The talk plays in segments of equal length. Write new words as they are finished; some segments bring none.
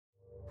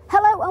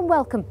Hello and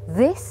welcome.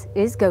 This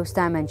is Ghost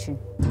Dimension.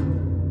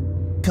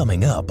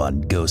 Coming up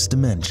on Ghost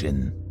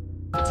Dimension.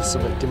 There's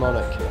something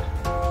demonic here.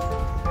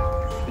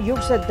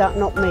 You said that,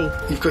 not me.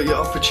 You've got your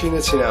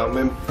opportunity now.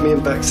 Me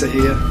and Bex are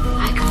here.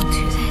 I can't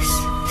do this.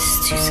 This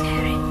is too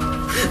scary.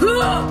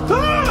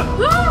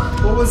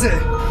 What was it?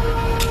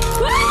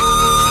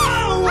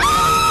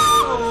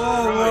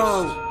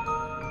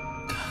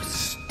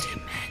 Ghost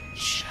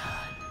Dimension.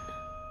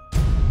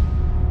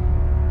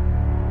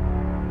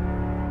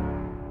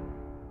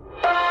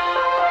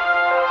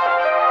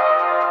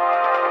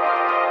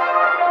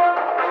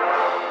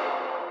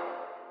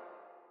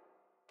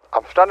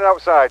 I'm standing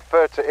outside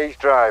 30 East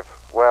Drive,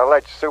 where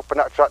alleged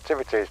supernatural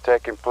activity is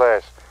taking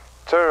place,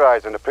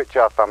 terrorising the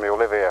Pritchard family who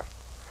live here.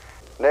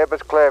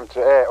 Neighbours claim to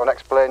hear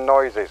unexplained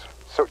noises,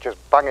 such as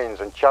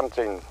bangings and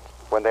chanting,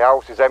 when the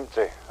house is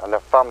empty and their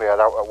family are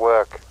out at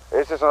work.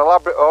 Is this an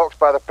elaborate hoax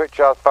by the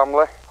Pritchard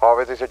family,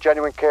 or is this a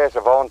genuine case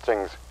of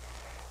hauntings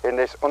in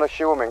this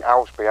unassuming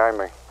house behind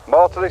me?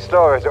 More to this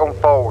story as it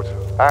unfolds.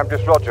 I'm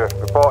just Roger,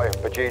 reporting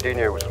for GD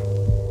News.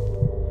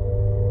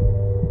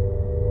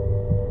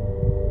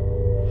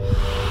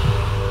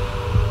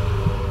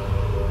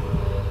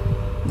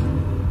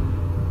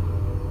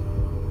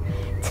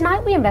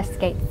 Tonight we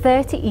investigate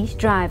 30 East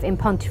Drive in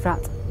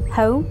Pontefract,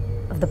 home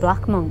of the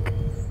Black Monk.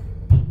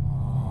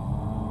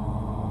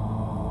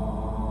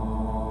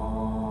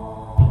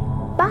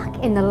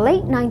 Back in the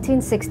late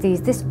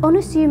 1960s, this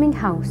unassuming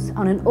house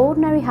on an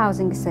ordinary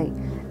housing estate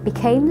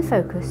became the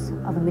focus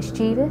of a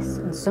mischievous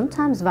and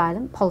sometimes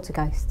violent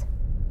poltergeist.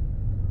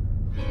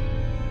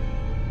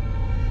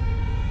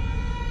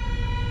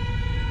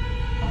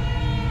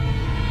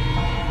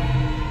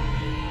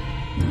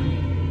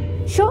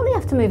 Shortly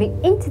after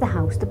moving into the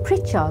house, the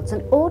Pritchards,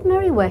 an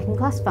ordinary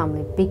working-class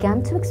family,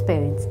 began to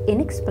experience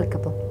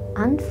inexplicable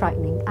and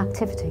frightening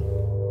activity.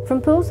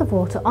 From pools of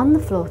water on the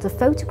floor to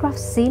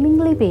photographs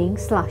seemingly being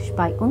slashed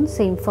by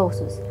unseen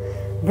forces,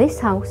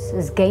 this house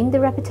has gained the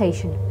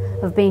reputation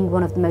of being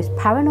one of the most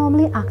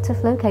paranormally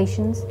active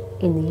locations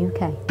in the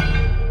UK.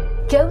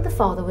 Joe the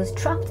father was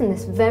trapped in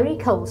this very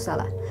coal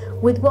cellar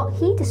with what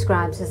he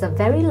describes as a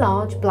very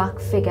large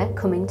black figure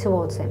coming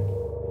towards him.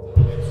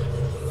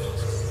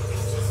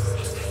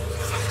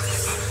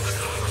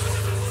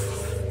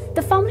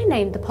 The family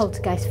named the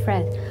poltergeist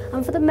Fred,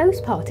 and for the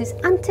most part his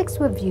antics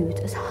were viewed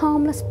as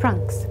harmless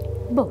pranks.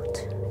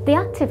 But the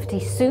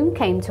activity soon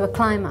came to a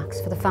climax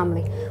for the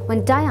family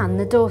when Diane,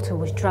 the daughter,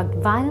 was dragged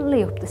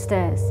violently up the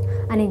stairs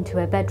and into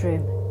her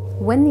bedroom.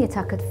 When the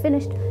attack had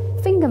finished,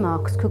 finger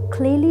marks could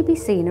clearly be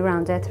seen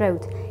around her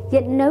throat,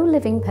 yet no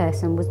living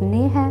person was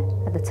near her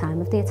at the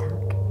time of the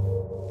attack.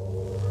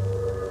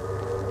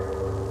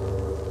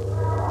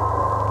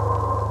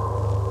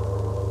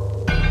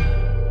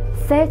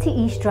 "30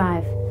 East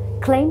Drive",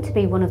 claimed to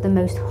be one of the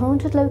most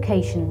haunted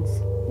locations,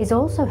 is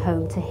also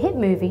home to hit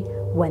movie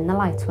When the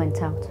Lights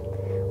Went Out,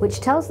 which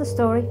tells the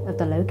story of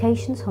the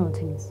location's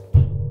hauntings.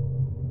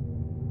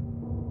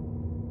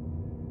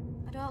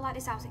 I don't like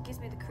this house, it gives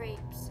me the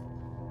creeps.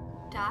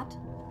 Dad?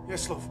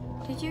 Yes, love.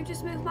 Did you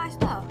just move my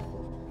stuff?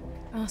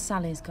 Oh,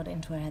 Sally's got it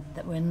into her head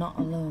that we're not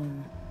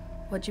alone.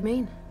 What do you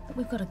mean? That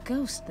we've got a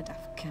ghost, the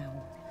daft cow.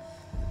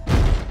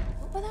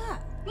 What was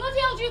that? Bloody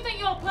hell do you think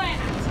you're playing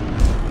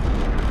at?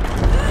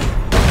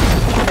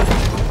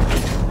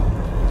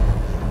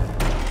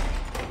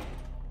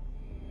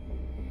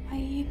 Why are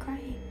you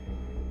crying?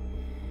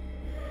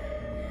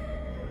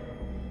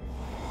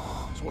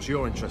 So what's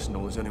your interest in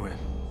all this anyway?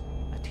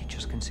 A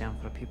teacher's concern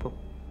for a pupil.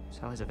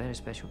 Sally's a very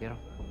special girl.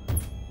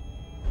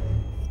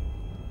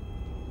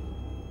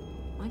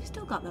 I've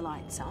still got the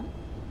lights on.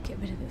 Get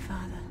rid of it,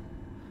 Father.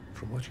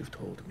 From what you've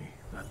told me,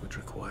 that would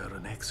require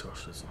an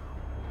exorcism.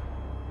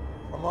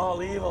 From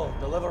all evil,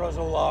 deliver us,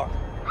 O Lord.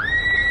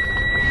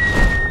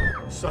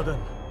 Sudden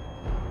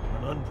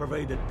and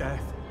unpervaded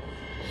death.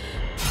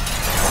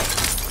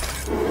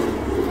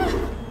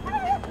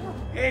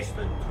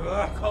 Hasten to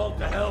our call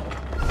to help.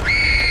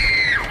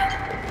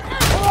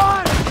 Go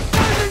on!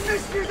 Saving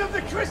mysteries of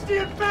the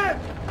Christian faith!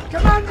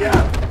 Command you!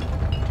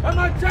 The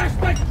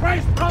majestic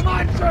Christ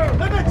commands you!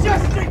 The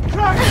majestic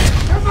Christ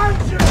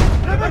commands you!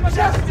 The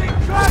majestic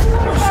Christ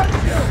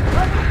commands you!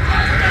 The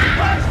majestic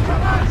Christ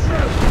commands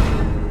you!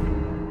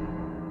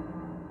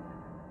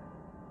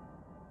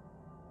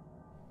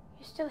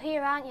 You're still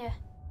here, aren't you?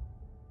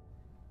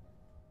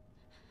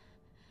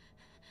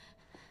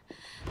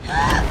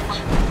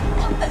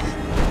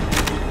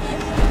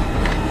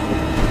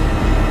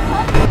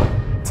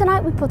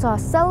 Tonight we put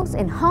ourselves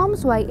in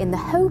harm's way in the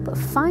hope of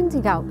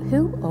finding out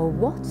who or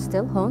what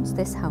still haunts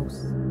this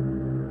house.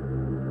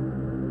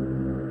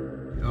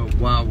 Oh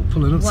wow, we're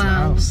pulling up to the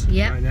house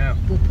right now.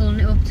 We're pulling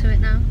it up to it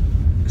now.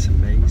 It's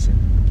amazing.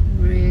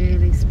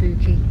 Really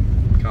spooky.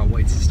 Can't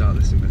wait to start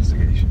this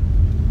investigation.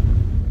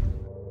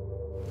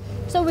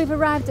 So we've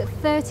arrived at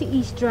 30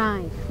 East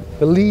Drive.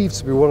 Believed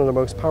to be one of the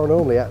most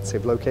paranormally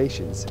active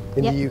locations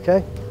in the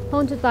UK.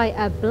 Haunted by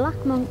a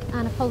black monk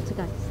and a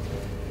poltergeist.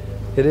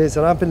 It is,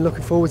 and I've been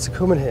looking forward to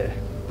coming here,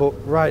 but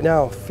right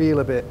now I feel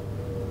a bit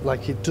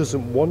like it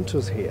doesn't want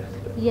us here.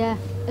 Yeah,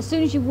 as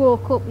soon as you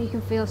walk up, you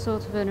can feel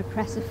sort of an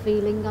oppressive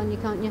feeling on you,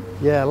 can't you?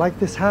 Yeah, like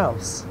this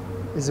house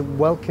is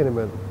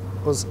welcoming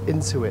us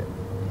into it.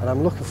 And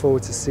I'm looking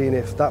forward to seeing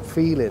if that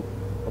feeling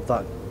of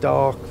that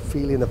dark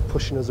feeling of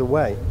pushing us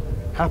away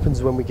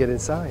happens when we get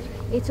inside.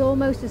 It's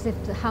almost as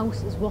if the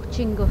house is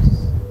watching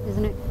us,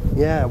 isn't it?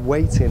 Yeah,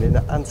 waiting in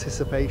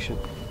anticipation.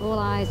 All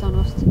eyes on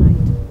us tonight.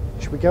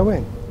 Should we go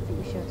in? I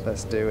think we should.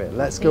 Let's do it.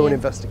 Let's go and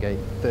investigate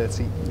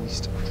 30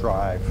 East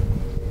Drive.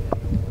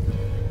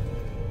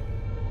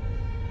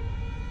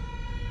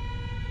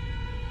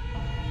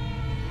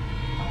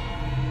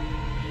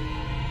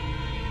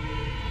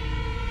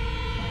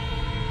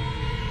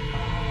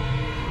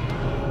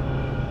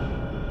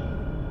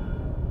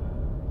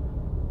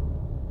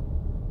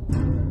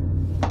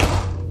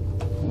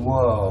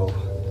 Whoa.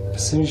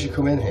 As soon as you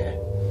come in here,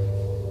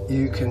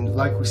 you can,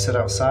 like we said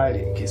outside,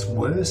 it gets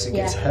worse, it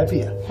gets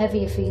heavier.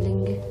 Heavier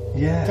feeling.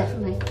 Yeah.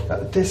 Definitely.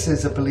 This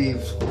is, I believe,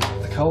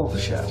 the coal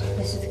shed.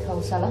 This is the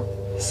coal cellar.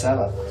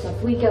 Cellar. So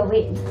if we go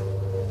in,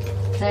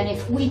 then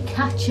if we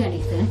catch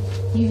anything,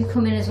 you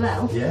come in as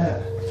well.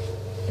 Yeah.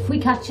 If we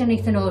catch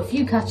anything, or if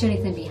you catch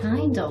anything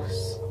behind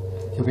us,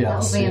 You'll be able to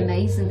that'll see be it.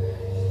 amazing.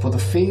 But the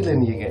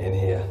feeling you get in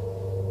here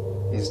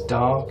is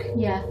dark.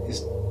 Yeah.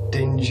 It's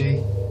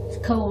dingy. It's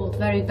cold,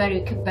 very,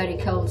 very, very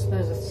cold. I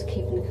suppose it's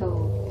keeping it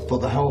cold. But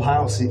the whole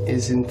house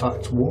is in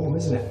fact warm,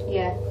 isn't it?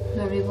 Yeah,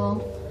 very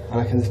warm.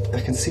 And I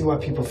can see why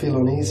people feel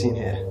uneasy in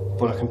here,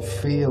 but I can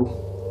feel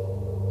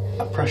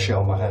a pressure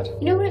on my head.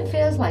 You know what it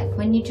feels like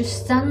when you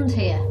just stand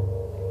here?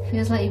 It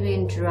feels like you're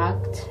being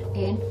dragged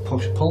in.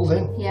 Pulled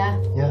in. Yeah.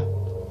 Yeah.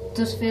 It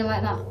does feel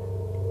like that.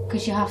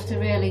 Because you have to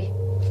really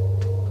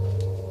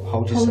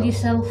hold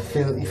yourself.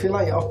 You feel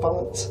like you're off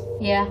balance.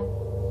 Yeah.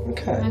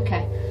 Okay.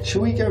 Okay.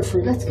 Shall we go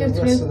through the Let's go rest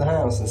through. of the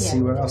house and see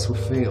where else we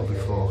feel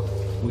before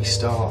we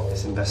start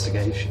this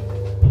investigation?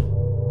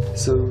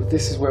 So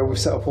this is where we've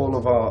set up all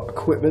of our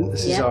equipment.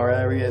 This is our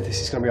area.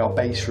 This is going to be our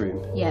base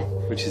room. Yeah.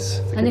 Which is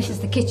the kitchen. This is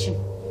the kitchen.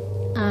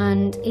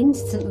 And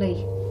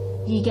instantly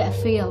you get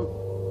a feel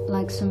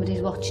like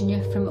somebody's watching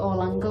you from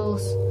all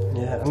angles.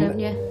 Yeah. Don't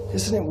you?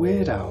 Isn't it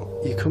weird how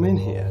you come in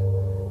here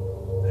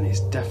and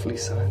it's deathly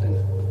silent?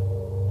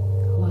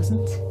 It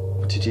wasn't.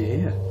 What did you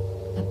hear?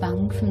 A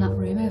bang from that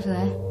room over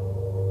there.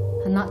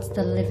 And that's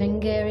the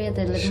living area,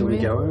 the living room. Should we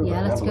go over?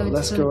 Yeah, let's go.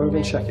 Let's go over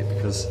and check it,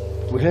 because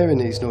we're hearing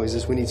these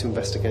noises. We need to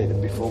investigate them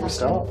before we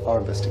start our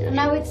investigation.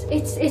 Now it's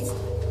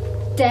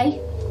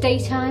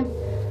daytime,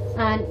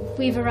 and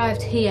we've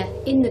arrived here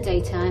in the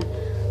daytime,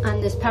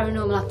 and there's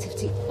paranormal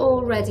activity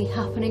already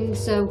happening.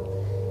 So,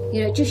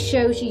 you know, it just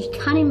shows you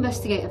can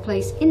investigate a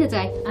place in the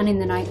day and in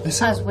the night,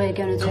 as we're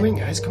going to do. Come in,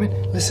 guys. Come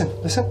in. Listen.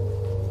 Listen.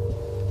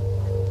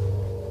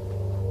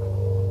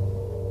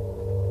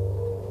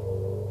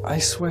 I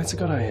swear to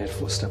God, I heard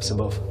footsteps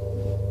above.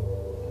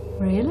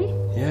 Really?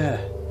 Yeah.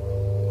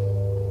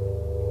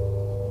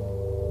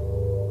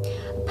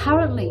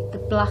 Apparently, the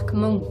Black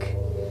Monk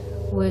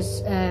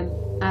was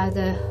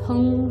either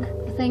hung,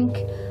 I think,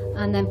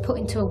 and then put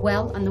into a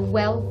well, and the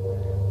well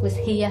was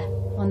here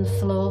on the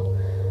floor.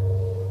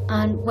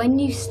 And when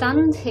you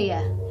stand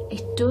here,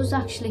 it does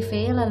actually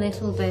feel a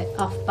little bit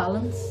off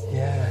balance.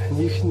 Yeah, and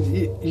you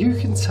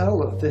can tell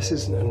that this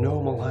isn't a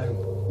normal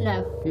home.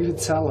 No. You can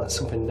tell that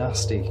something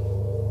nasty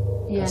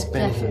has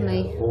been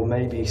definitely. here, or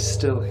maybe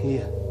still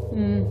here.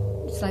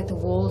 It's like the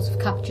walls have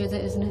captured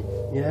it, isn't it?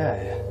 Yeah,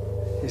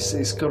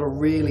 it's got a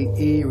really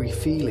eerie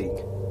feeling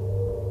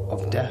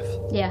of death.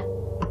 Yeah.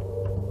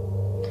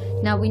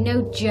 Now we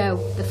know Joe,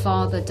 the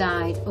father,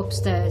 died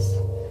upstairs.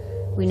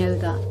 We know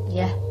that,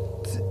 yeah.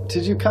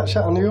 Did you catch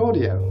that on the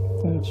audio?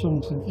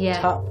 Something.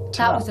 Yeah. Tap.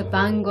 That was a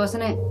bang,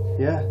 wasn't it?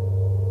 Yeah.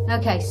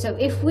 Okay, so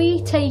if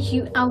we take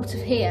you out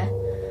of here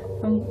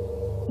and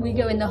we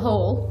go in the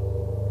hall,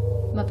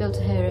 you might be able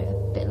to hear it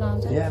a bit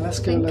louder. Yeah, let's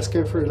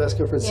go through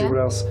and see what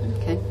else.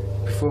 Okay.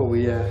 Before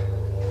we Are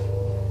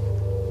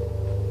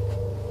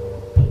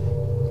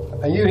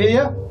you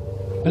here?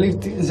 I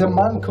believe there's a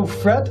man called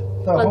Fred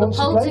that Well, haunts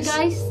the the place.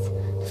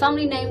 poltergeist,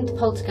 family named the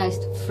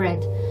poltergeist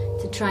Fred,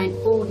 to try and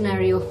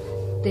ordinary up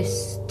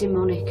this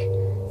demonic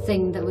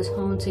thing that was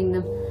haunting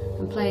them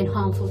and playing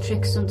harmful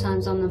tricks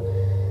sometimes on them.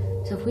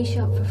 So if we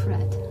shout for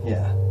Fred.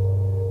 Yeah.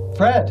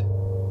 Fred,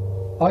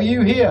 are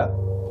you here?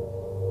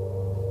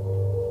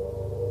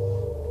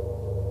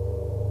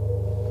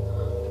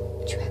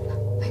 Did you hear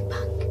that big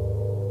bang?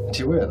 Did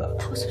you hear that?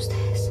 That was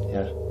upstairs.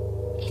 Yeah.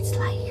 It's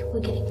like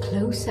we're getting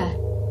closer.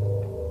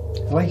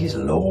 Like he's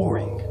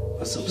lowering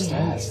us upstairs.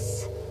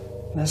 Yes.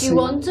 Let's Do you see.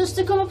 want us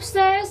to come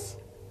upstairs?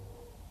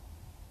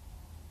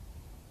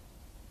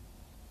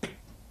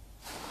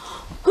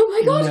 Oh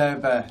my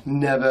God!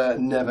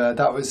 Never.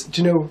 That was.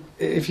 Do you know?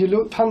 If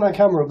you pan that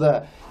camera up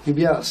there, you'll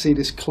be able to see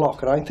this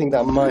clock, and I think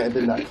that might have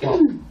been that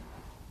clock.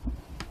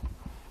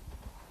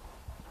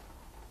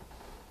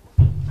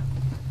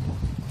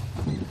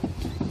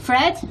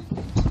 Fred?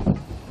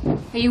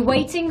 Are you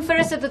waiting for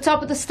us at the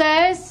top of the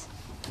stairs?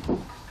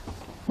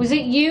 Was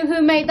it you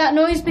who made that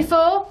noise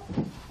before?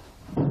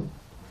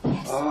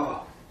 Yes.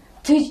 Oh,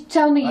 Did you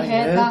tell me you I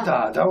heard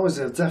that? That was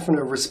a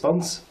definite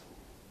response.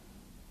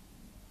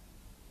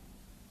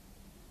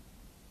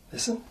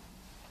 Listen.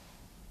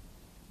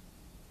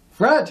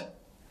 Fred!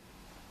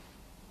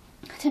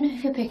 I don't know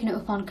if you're picking it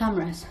up on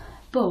cameras,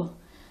 but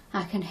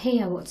I can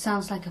hear what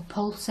sounds like a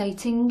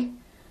pulsating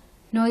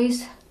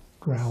noise.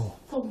 Growl.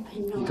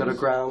 Thumping noise. You got a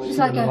growl? It's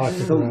like a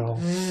growl.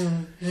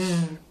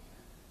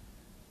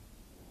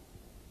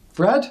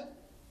 Fred?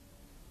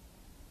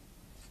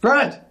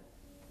 Fred!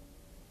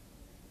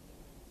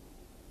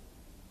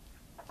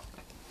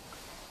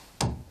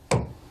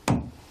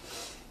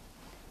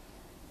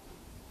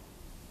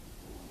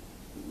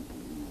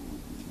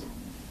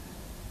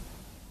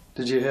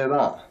 Did you hear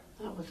that?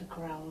 That was a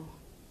growl.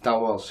 That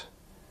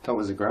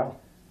was a growl.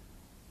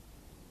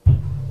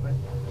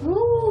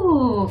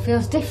 Ooh,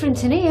 feels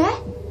different in here,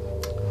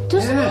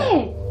 doesn't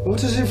it? What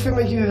does it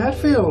make your head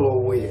feel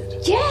all weird?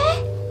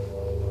 Yeah,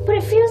 but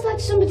it feels like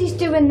somebody's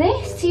doing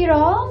this to your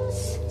arms.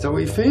 Is that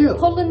what you feel?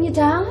 Pulling you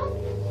down.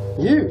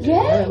 You?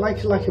 Yeah.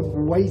 Like a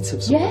weight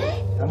of something.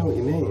 Yeah. I know what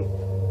you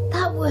mean.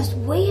 That was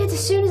weird. As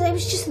soon as it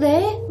was just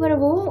there where I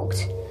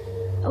walked.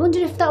 I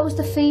wondered if that was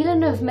the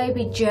feeling of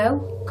maybe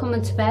Joe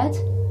coming to bed.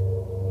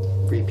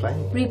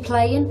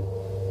 Replaying.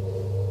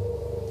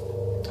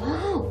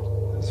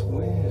 Oh. That's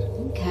weird.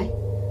 Okay.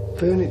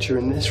 Furniture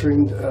in this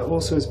room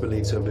also is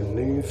believed to have been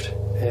moved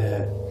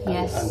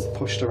yes. and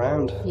pushed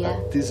around. Yeah.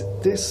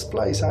 This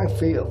place, I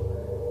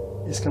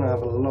feel, is going to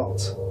have a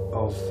lot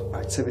of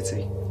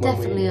activity.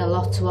 Definitely a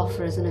lot to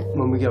offer, isn't it?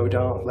 When we go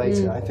dark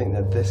later, I think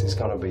that this is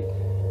going to be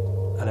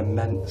an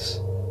immense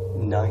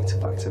night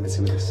of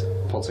activity with this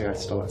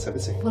poltergeistal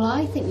activity. Well,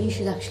 I think you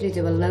should actually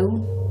do a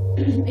loan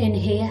in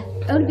here.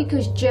 Only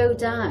because Joe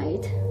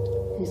died,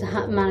 who's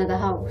the man of the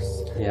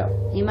house. Yeah.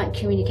 He might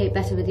communicate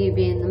better with you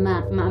being the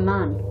man.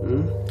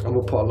 And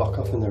we'll put a lock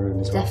off in the room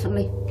as well.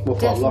 Definitely. We'll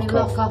put a lock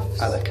off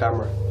and a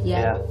camera.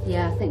 Yeah,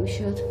 I think we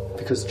should.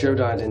 Because Joe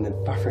died in the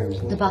bathroom,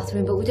 didn't he? The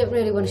bathroom, but we don't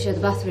really want to show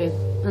the bathroom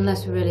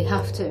unless we really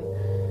have to.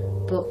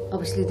 But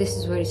obviously this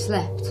is where he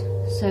slept,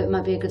 so it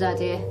might be a good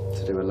idea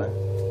to do a loan.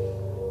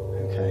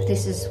 Okay.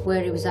 This is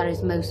where he was at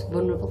his most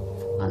vulnerable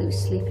while he was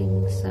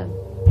sleeping, so...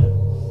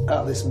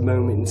 At this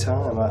moment in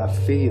time, I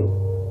feel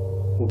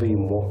we're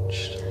being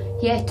watched.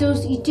 Yeah, it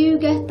does. You do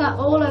get that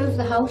all over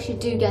the house. You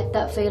do get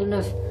that feeling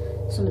of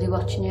somebody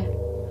watching you,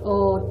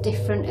 or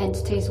different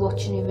entities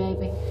watching you,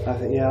 maybe.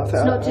 It's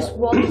not just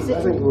one, is it?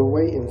 I think we're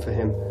waiting for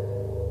him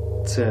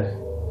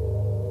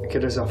to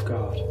get us off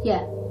guard.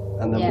 Yeah.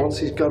 And then once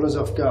he's got us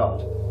off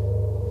guard,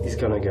 he's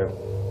gonna go.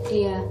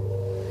 Yeah.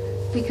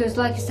 Because,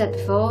 like I said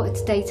before,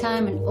 it's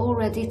daytime and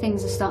already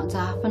things are starting to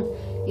happen.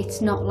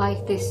 It's not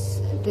like this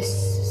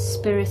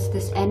spirit,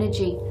 this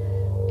energy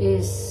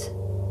is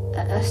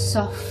a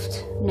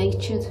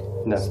soft-natured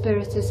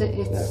spirit, is it?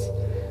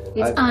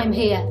 It's I'm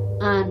here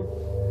and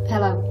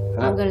hello,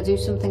 I'm going to do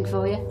something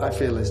for you. I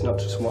feel there's not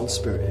just one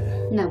spirit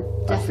here. No,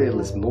 definitely. I feel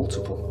there's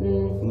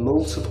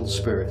multiple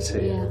spirits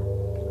here.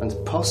 Yeah.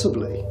 And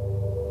possibly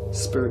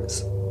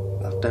spirits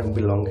that don't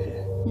belong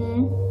here.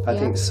 I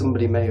think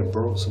somebody may have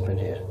brought something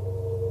here.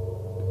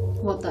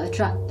 What, that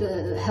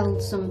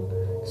held some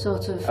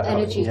sort of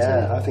energy to it?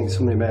 Yeah, I think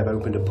somebody may have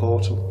opened a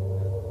portal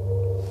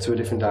to a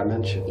different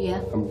dimension.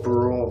 Yeah. And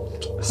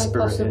brought a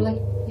spirit possibly,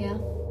 in. Yeah.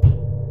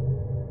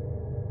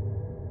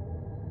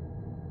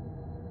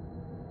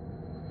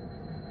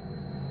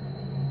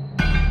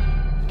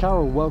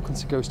 Carol, welcome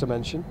to Ghost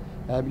Dimension.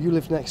 You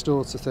live next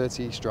door to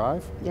 30 East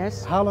Drive.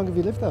 Yes. How long have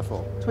you lived there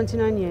for?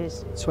 29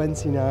 years.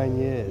 29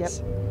 years.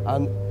 Yep.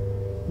 And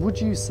would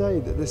you say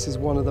that this is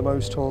one of the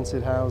most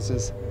haunted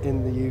houses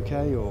in the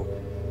UK, or?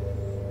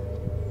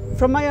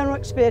 From my own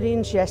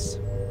experience, yes.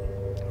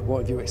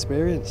 What have you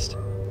experienced?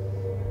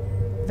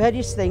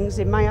 Various things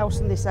in my house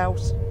and this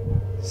house.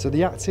 So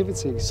the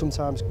activity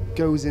sometimes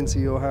goes into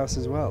your house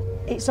as well?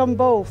 It's on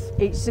both.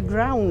 It's the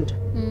ground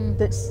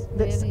that's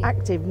really?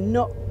 active,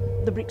 not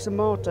the bricks and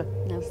mortar.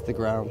 No. It's the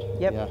ground?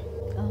 Yep. Yeah.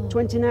 Oh.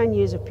 29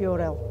 years of pure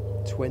hell.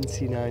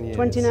 29 years?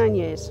 29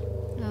 years.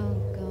 Oh,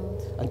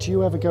 God. And do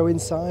you ever go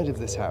inside of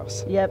this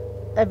house? Yep,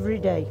 every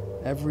day.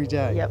 Every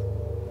day? Yep.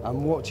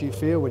 And what do you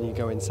feel when you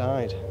go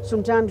inside?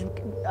 Sometimes,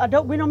 I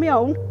don't go in on my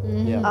own.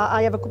 Yeah.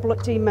 I have a couple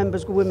of team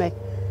members go with me.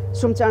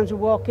 Sometimes we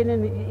walk in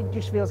and it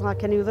just feels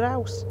like any other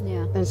house.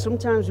 Yeah. Then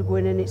sometimes we go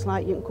in and it's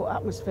like you can cut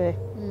atmosphere.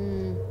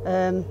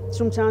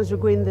 Sometimes we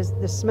go in,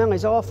 the smell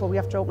is awful, we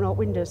have to open our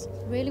windows.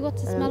 Really?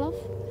 What's the smell of?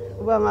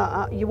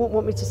 Well, you won't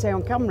want me to say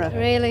on camera.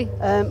 Really?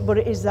 But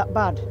it is that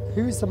bad.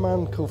 Who's the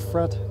man called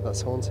Fred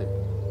that's haunted?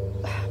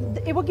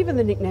 He was given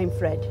the nickname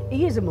Fred.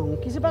 He is a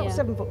monk. He's about Yeah.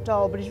 7 foot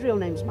tall, but his real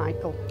name's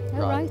Michael. Oh,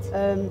 right.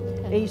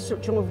 He's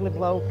such a lovely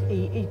bloke.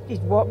 He's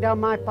walked down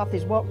my path.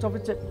 He's walked over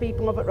to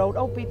people over the road.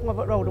 Old people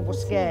over the road and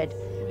was scared.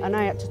 And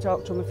I had to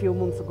talk to him a few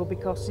months ago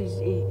because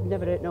he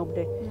never hurt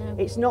nobody. No.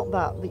 It's not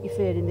that you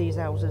fear in these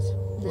houses.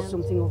 There's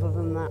something other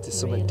than that. There's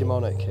something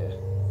demonic here.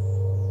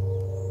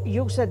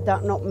 You said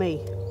that, not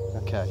me.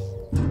 Okay.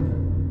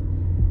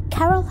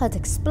 Carol had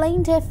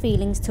explained her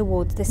feelings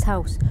towards this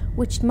house,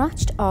 which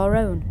matched our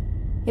own.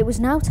 It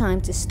was now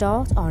time to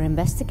start our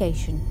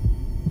investigation.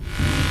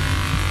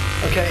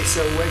 Okay,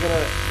 so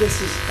this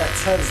is a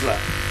Tesla,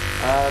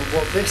 and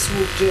what this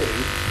will do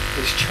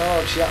has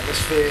charged the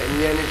atmosphere and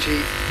the energy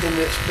in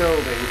this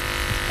building.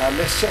 And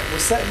we're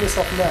setting this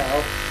off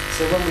now,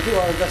 so when we do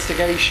our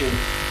investigation,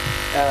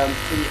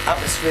 the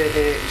atmosphere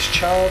here is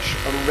charged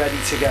and ready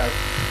to go.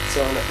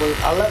 So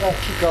I'll let that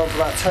keep going for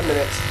about 10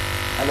 minutes,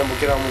 and then we'll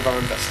get on with our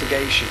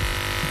investigation.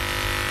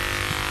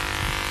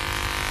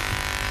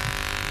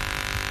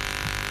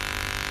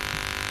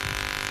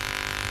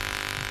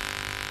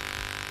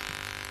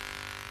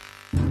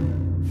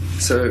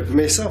 So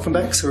myself and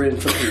Bex are in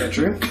front of the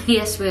bedroom.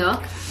 Yes, we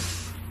are.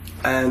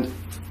 And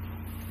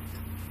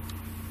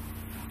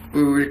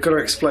we've got to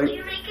explain. Can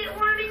you make it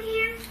warm in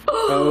here?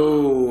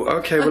 Oh,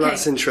 okay, well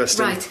that's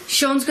interesting. Right,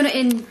 Sean's going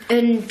to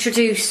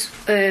introduce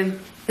the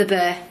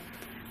bear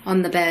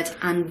on the bed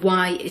and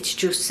why it's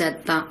just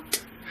said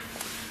that.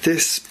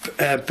 This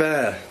bear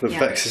that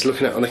Bex is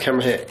looking at on the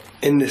camera here,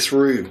 in this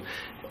room,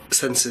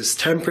 senses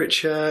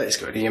temperature, it's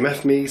got an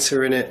EMF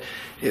meter in it,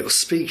 it'll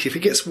speak. If it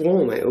gets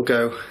warm, it'll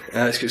go,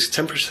 it's got a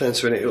temperature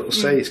sensor in it, it'll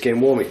say it's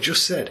getting warm. It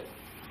just said,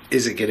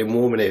 is it getting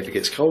warm in here? If it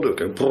gets cold, it'll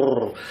go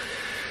brrr.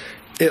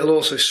 It'll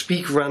also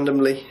speak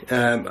randomly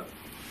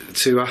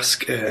to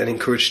ask and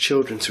encourage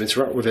children to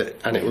interact with it,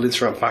 and it will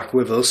interact back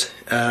with us.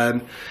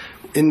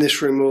 In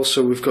this room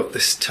also we've got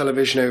this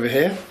television over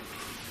here.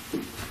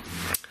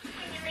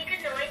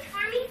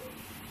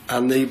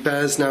 And the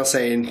bear's now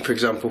saying, for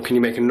example, can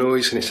you make a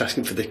noise? And it's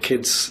asking for the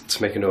kids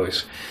to make a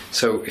noise.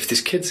 So if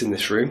there's kids in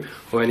this room,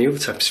 or any other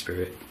type of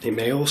spirit, it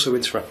may also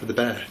interact with the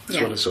bear,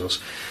 as well as us.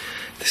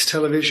 This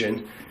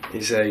television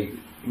is a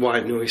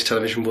white noise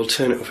television. We'll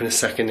turn it off in a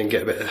second and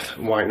get a bit of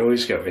white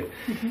noise going.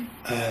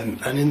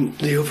 And in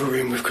the other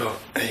room we've got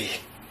a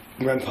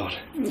REM pod,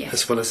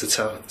 as well as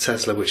the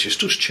Tesla, which is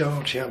just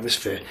charge the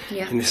atmosphere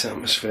in this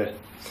atmosphere.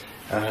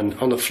 And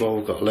on the floor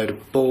we've got a load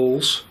of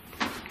balls,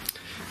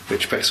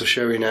 which Bex will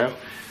show you now.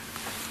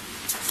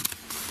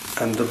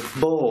 And the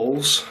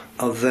balls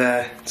are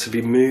there to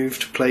be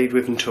moved, played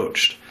with and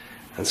touched.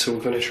 And so we're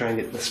going to try and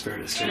get the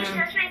spirits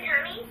to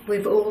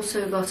We've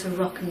also got a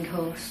rocking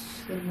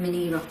horse, a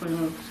mini rocking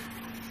horse.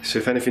 So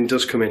if anything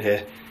does come in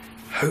here,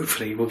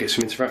 hopefully we'll get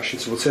some interaction.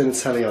 So we'll turn the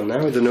telly on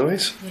now with the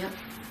noise. Yeah.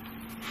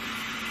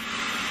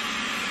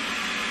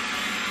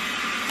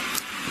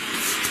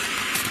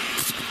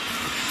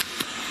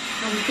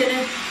 I'm going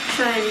to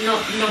try and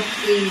not knock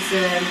these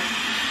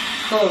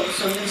balls,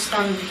 so I'm going to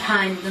stand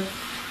behind them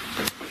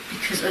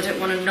because I don't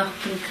want to knock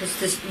them,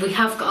 because we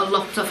have got a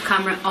locked off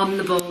camera on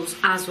the balls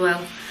as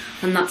well,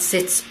 and that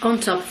sits on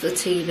top of the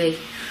TV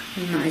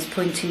and that is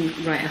pointing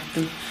right at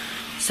them.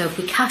 So if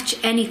we catch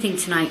anything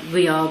tonight,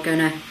 we are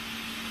gonna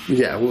get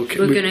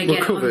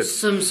it on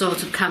some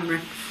sort of camera.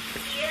 Do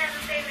you have a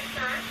favorite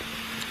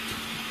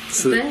song?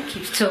 So the bear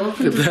keeps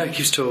talking. The bear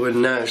keeps talking,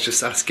 and now it's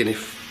just asking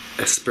if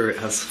a spirit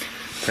has a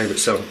favourite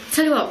song.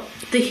 Tell you what,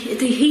 the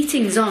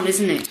heating's on,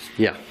 isn't it?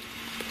 Yeah.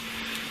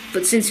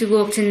 But since we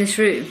walked in this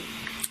room,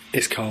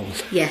 it's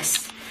cold.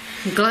 Yes.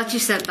 I'm glad you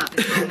said that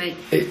before me.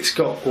 It's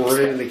got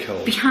really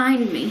cold.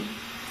 Behind me,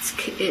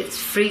 it's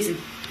freezing.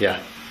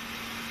 Yeah.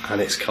 And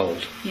it's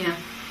cold. Yeah.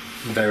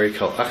 Very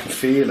cold. I can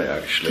feel it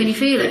actually. Can you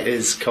feel it? It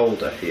is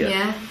colder here.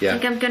 Yeah. Yeah. I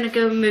think I'm going to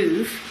go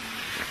move.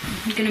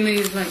 I'm going to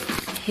move like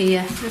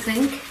here, I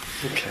think.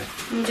 Okay.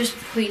 And just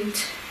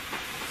point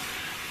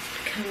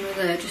the camera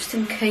there, just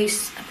in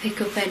case I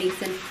pick up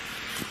anything.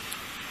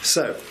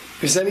 So,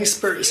 is any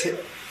spirits here?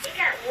 It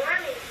got warm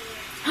in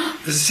here.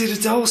 There's a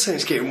the doll saying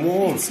it's getting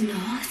warm. It's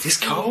not. It's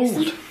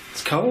cold.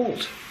 It's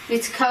cold.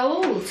 It's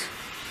cold.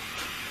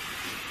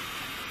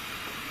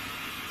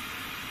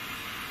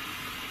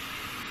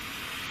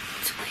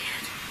 It's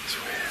weird. It's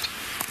weird.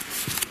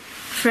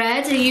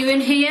 Fred, are you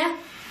in here?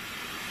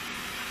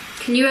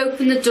 Can you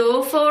open the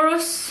door for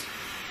us?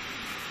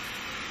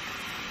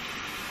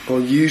 Or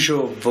use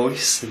your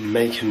voice and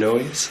make a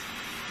noise.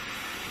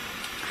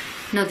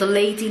 Now the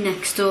lady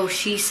next door,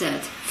 she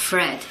said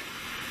Fred.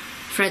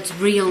 Fred's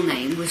real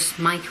name was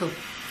Michael,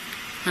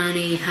 and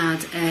he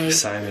had a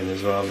Simon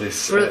as well.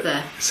 This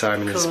brother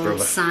Simon is his called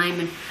brother.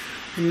 Simon,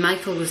 and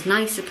Michael was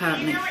nice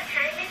apparently. Do you know what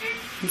time it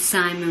is? And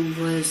Simon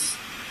was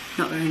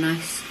not very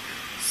nice.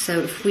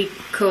 So if we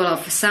call out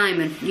for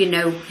Simon, you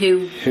know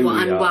who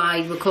what, and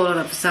why we're calling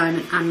out for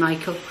Simon and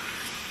Michael.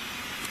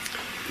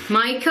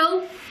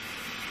 Michael?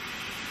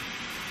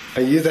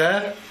 Are you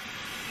there?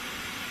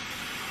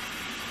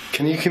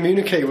 Can you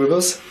communicate with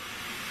us?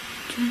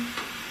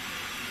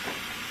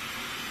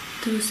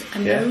 There was a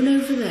moan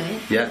over there.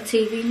 Yeah. The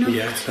TV knocked.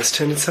 Yeah, let's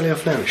turn the telly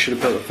off now. We should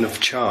have built up enough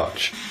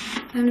charge.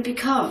 Only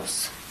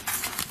because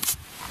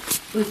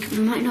we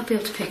might not be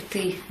able to pick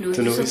the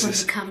noises up on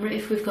the camera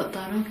if we've got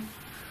that on.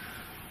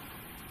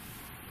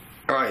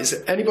 Alright, is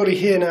there anybody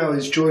here now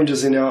who's joined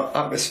us in our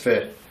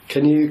atmosphere?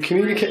 Can you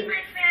communicate?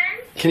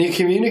 Can you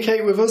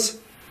communicate with us?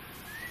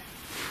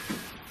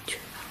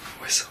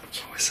 Whistle,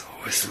 whistle,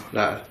 whistle.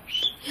 That.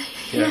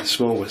 Yeah,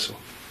 small whistle.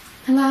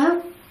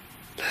 Hello?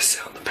 Let's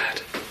sit on the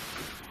bed.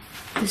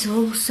 There's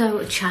also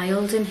a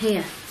child in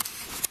here.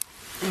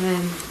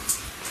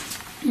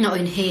 Not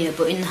in here,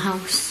 but in the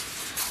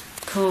house.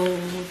 Called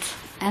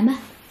Emma.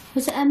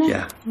 Was it Emma?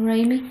 Yeah. Or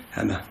Amy?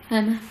 Emma.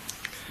 Emma.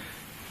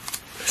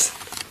 Let's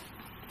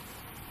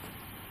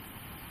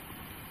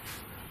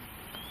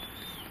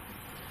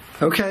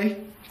Okay,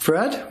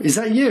 Fred, is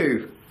that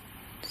you?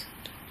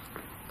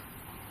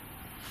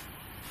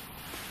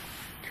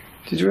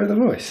 Did you hear the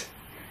voice?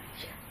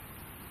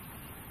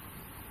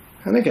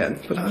 And again,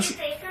 but that's... Did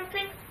you say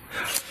something? Did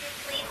you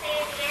please say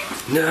it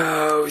again?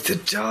 No, the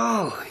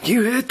doll.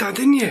 You heard that,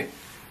 didn't you?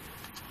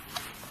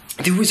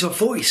 There was a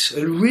voice,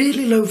 a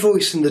really low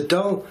voice, and the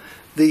doll,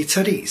 the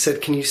teddy,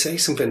 said, "Can you say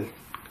something?"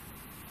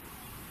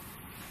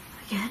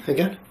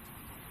 Again?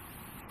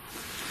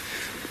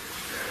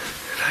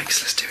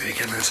 Thanks, let's do it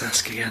again, let's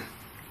ask again.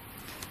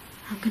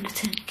 I'm going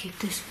to keep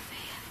this for me.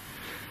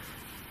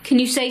 Can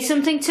you say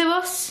something to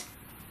us?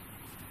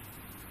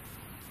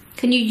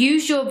 Can you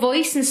use your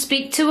voice and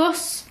speak to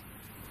us?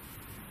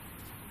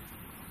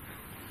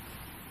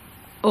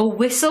 Or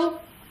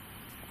whistle?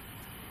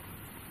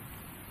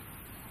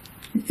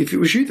 If it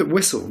was you that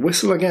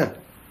whistle again.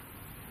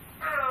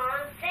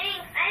 Aw,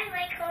 thanks. I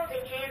like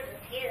holding hands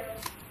with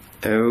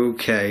you.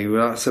 Okay,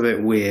 well that's a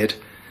bit weird.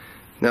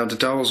 Now the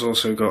doll's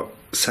also got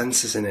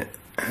sensors in it,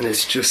 and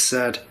it's just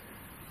said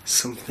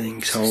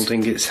something's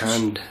holding its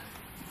hand.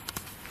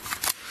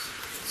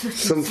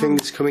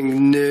 Something's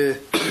coming near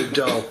the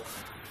doll.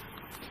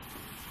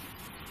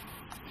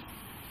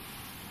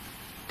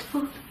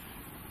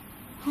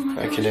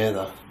 I can hear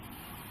that.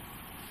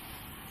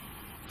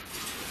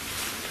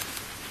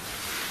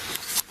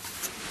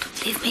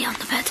 Leave me on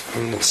the bed.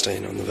 I'm not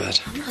staying on the bed.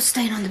 I'm not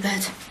staying on the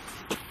bed.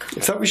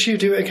 If that was you,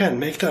 do it again.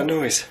 Make that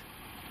noise.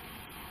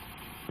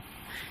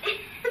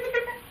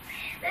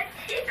 That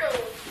tickles.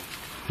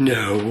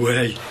 No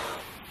way.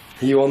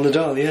 Are you on the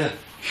doll? Yeah.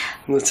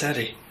 On the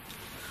teddy?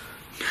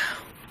 No.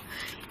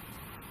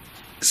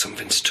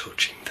 Something's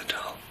touching the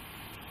doll.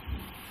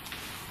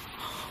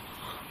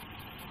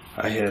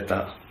 I heard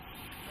that.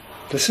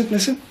 Listen,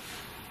 listen.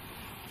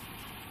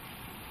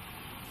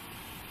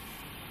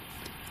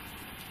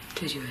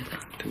 Did you hear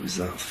that? There was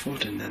that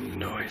thud and then the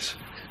noise.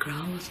 The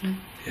growl, wasn't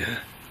it? Yeah.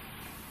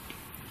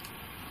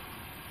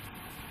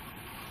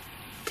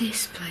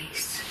 This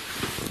place.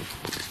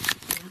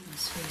 The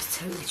atmosphere has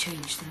totally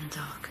changed in the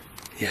dark.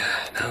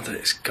 Yeah, now that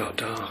it's got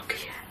dark.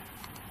 Yeah.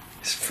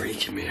 It's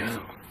freaking me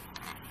out.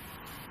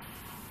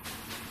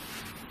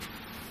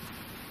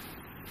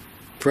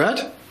 Brad?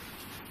 What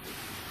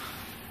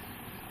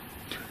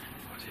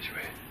did you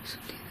hear?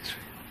 Somebody in this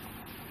room.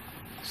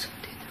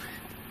 Somebody in the room.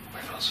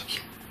 Where was it?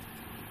 Yeah.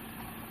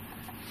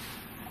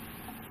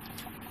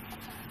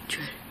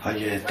 I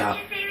heard that.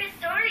 What's your favorite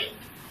story?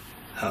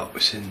 That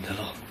was in the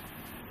lot.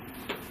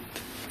 The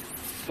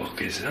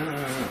fuck is that? I don't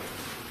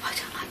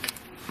like it.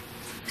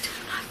 I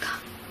don't like that.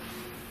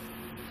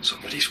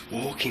 Somebody's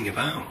walking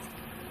about.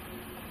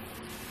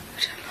 I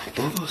don't like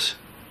Above us.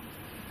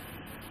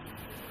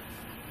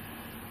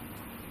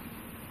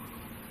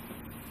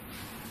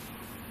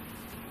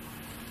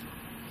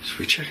 Should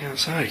we check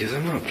outside? Because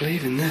I'm not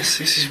believing this.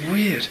 This is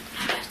weird.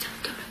 No,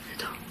 don't open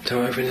the door.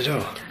 Don't open the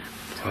door.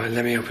 Alright,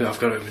 let me open it. I've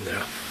got to open the door.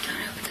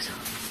 Don't open the door.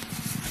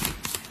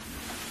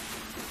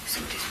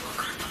 Somebody's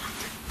walking on the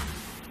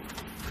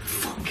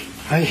landing. Fucking.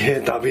 I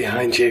heard that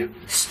behind you.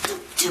 Stop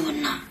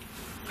doing that.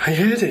 I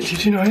heard it.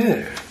 Did you not hear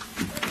it?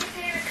 What's your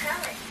favorite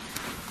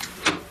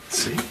color?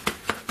 See?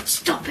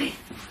 Stop it.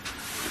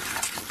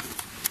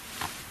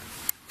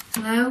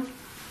 Hello?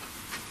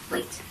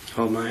 Wait.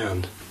 Hold my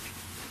hand.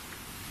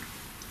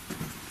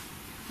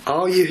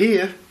 Are you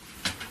here?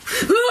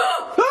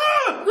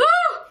 Ah!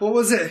 What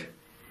was it?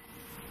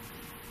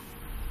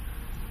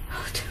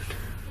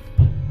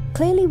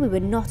 Clearly we were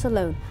not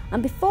alone,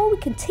 and before we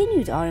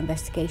continued our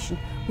investigation,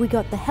 we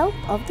got the help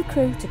of the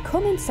crew to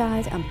come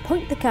inside and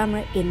point the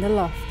camera in the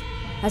loft,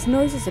 as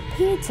noises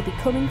appeared to be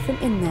coming from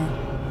in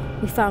there.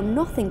 We found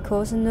nothing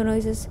causing the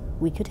noises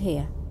we could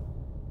hear.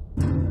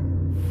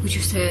 We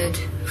just heard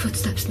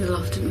footsteps in the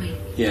loft, didn't we?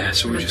 Yeah,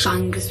 so we just...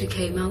 bang as we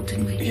came out,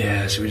 didn't we?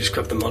 Yeah, so we just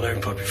grabbed the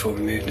monopod before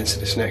we moved into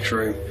this next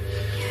room.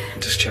 Yeah.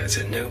 And just checked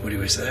it. Nobody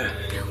was there.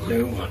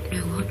 No one.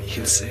 You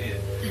can see it.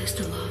 There's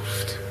the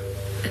loft.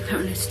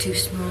 Apparently it's too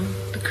small.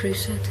 The crew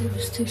said it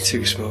was too small.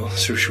 Too small.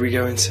 So should we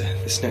go into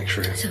this next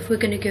room? So if we're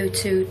going to go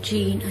to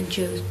Jean and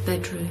Joe's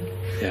bedroom,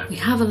 yeah, we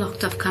have a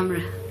locked off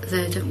camera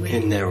there, don't we?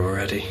 In there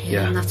already,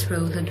 yeah. And that's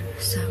rolling,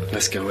 so...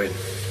 Let's go in.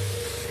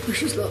 We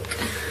should look.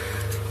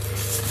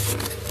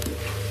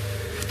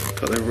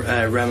 Got the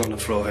RAM on the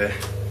floor here.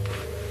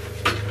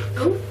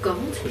 Oh, God.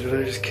 What did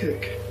I just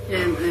kick?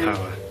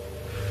 Power.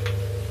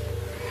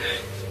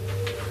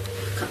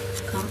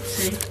 Can't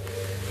see.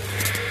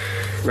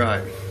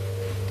 Right.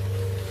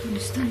 I'm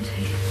just stand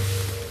here.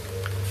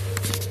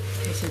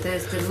 Okay, so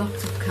there's the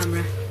locked up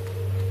camera.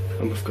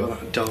 And we've got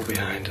that doll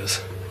behind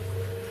us.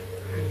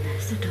 And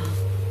there's the doll.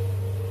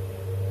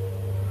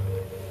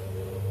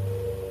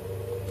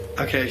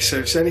 Okay, so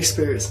if there's any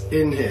spirits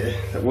in here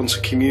that want to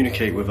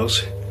communicate with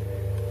us,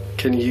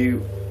 can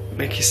you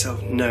make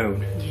yourself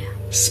known? Yeah.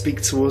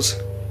 Speak to us,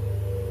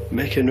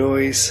 make a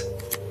noise,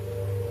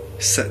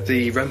 set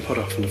the REM pod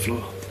off on the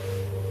floor.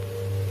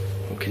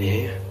 What can you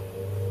hear?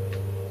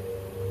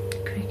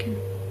 Creaking.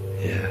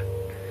 Yeah.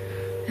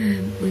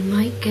 We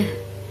might get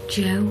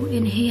Joe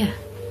in here,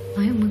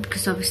 mightn't we?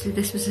 Because obviously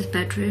this was his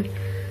bedroom.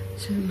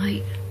 So we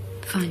might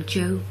find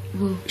Joe.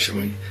 Shall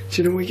we?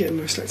 Do you know we get the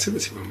most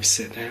activity when we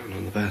sit down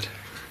on the bed?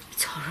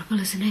 It's horrible,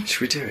 isn't it?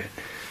 Should we do it?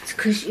 It's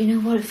because, you know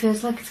what it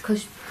feels like? It's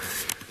because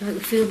like, we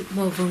feel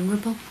more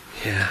vulnerable.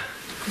 Yeah.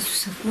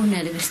 Because we've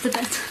nearly missed the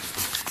bed.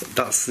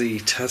 That's the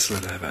Tesla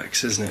there,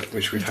 Bex, isn't it?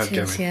 Which we've had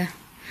going. Yeah.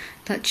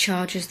 That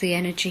charges the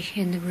energy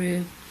in the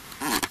room.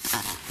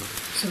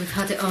 So we've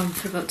had it on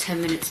for about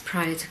 10 minutes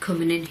prior to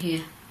coming in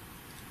here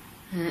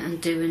and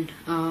doing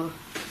our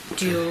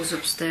duels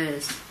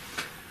upstairs.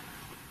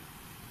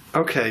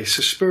 Okay,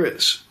 so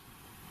spirits,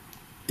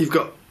 you've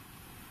got...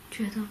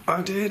 Do you hear that?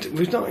 I did.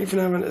 We're not even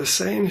having to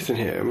say anything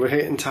here and we're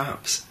hitting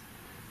taps.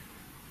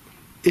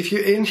 If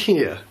you're in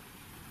here,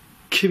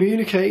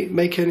 communicate,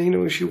 make any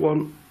noise you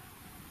want,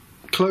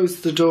 close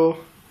the door,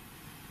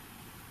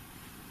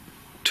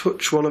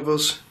 touch one of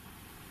us,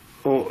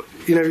 or,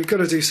 you know, you've got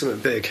to do something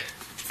big.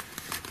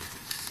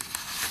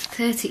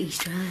 30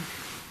 East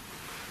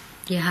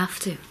Drive. You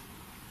have to.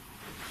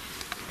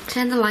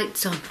 Turn the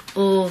lights on,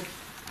 or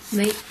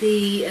make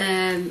the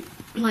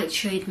light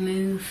shade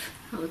move.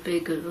 That would be a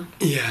good one.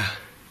 Yeah.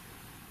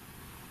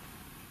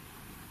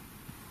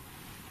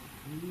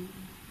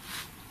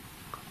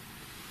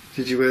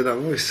 Did you hear that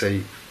voice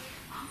say?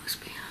 I was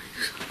behind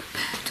us on the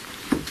bed.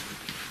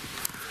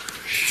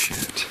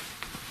 Shit.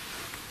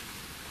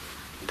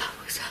 That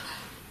was Ella.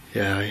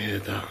 Yeah, I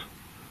heard that.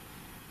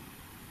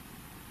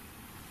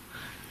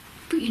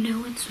 But you know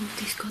when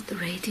somebody's got the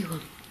radio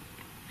on,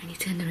 and you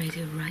turn the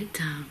radio right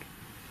down,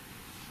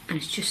 and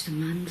it's just a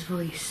man's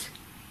voice.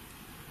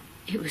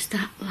 It was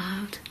that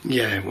loud.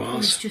 Yeah, it was. It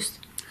was just...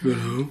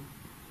 Hello?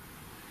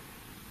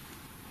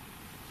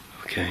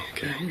 Okay.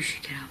 Yeah, we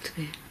should get out of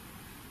here.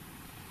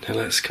 Now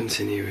let's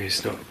continue.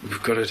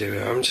 We've got to do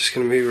it. I'm just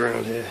going to move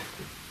around here.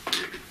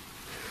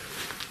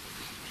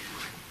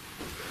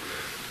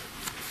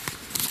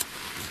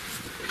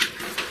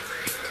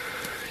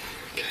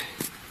 Okay.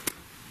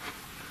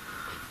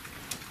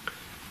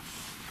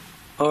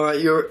 Alright,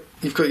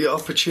 you've got your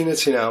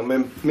opportunity now.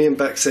 Me and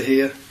Bex are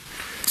here.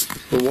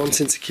 We're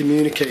wanting to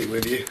communicate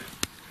with you.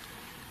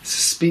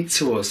 So speak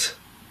to us.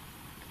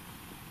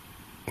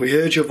 We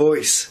heard your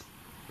voice.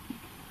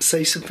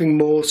 Say something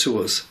more to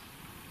us.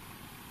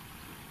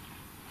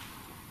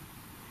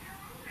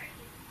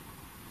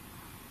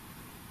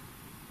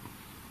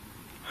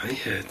 I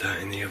heard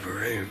that in the other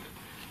room.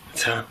 A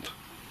tap.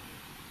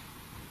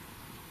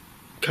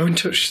 Go and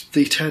touch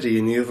the teddy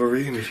in the other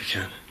room if you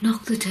can.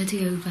 Knock the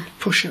teddy over.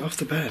 Push it off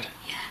the bed.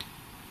 Yeah.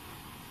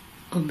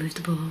 Or move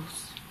the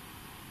balls.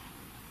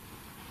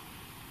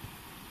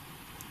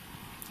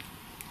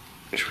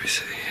 Should we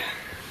see?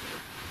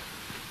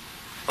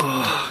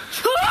 Oh.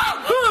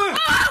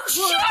 Oh,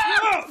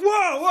 shit!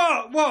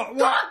 What?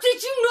 God,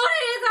 did you not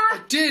hear that? I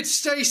did.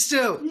 Stay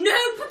still. No,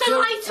 put the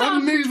light on.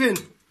 I'm moving.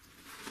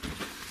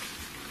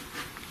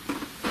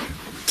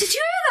 Did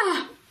you hear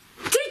that?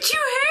 Did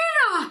you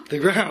hear that? The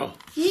growl.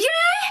 Yeah.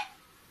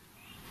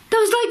 That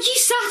was like you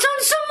sat on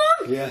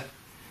someone. Yeah.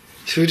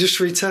 Should we just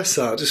retest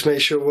that? Just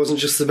make sure it wasn't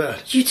just the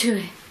bed. You do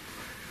it.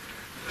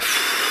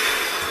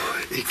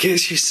 It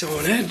gets you so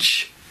on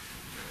edge.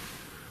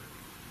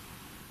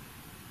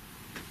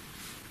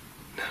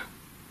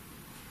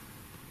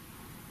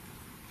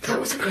 That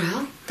was a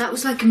growl. That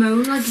was like a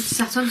moan, like you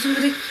sat on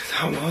somebody.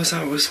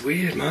 That was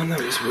weird, man.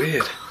 That was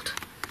weird. God.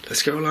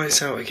 Let's go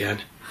lights out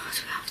again. Oh,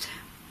 do we have to?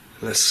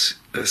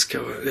 Let's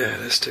go. Yeah,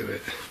 let's do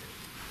it.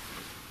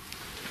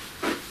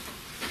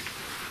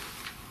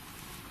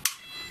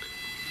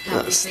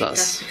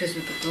 That's because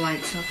we put the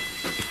lights on.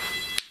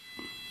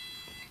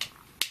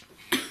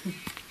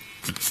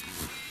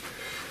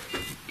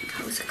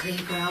 That was a clear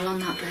growl on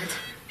that bed.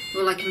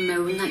 Or like a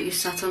moan that you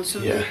sat on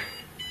somebody. Yeah.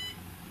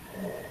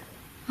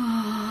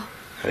 Oh.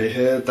 I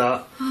heard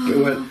that. Oh. It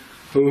went.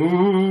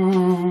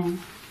 Ooh.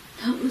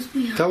 That was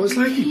behind That was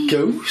like me. a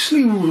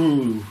ghostly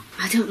woo.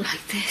 I don't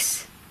like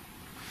this.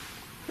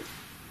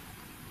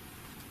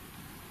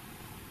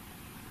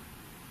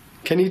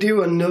 Can you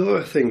do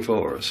another thing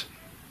for us?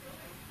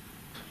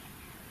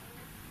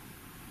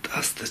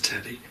 That's the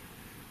teddy.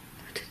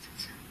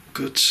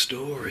 Good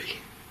story.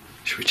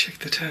 Should we check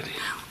the teddy?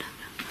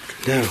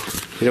 No. No,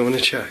 you don't want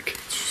to check?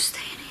 Just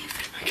stay in here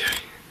for a minute. Okay.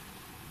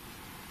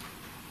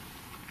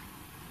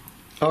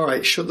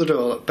 Alright, shut the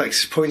door.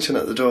 Bex is pointing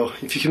at the door.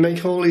 If you can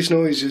make all these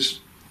noises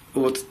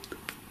or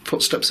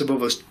footsteps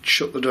above us,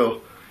 shut the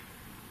door.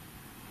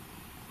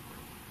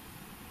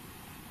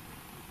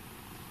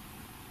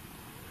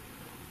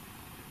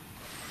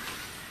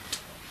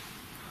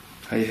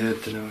 I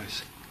heard the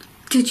noise.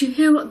 Did you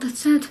hear what that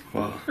said?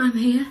 What? I'm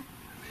here.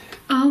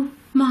 Oh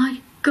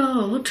my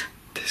God.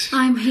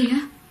 I'm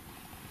here.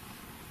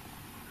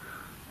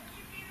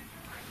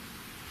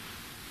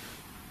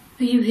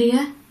 Are you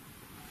here?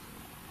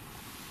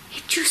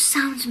 It just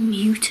sounds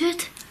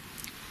muted.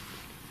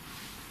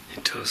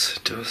 It does,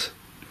 it does.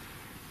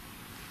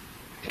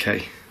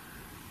 Okay.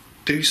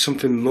 Do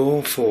something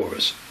more for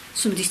us.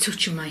 Somebody's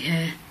touching my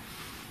hair.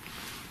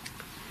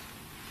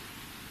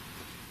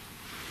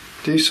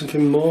 Do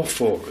something more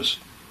for us.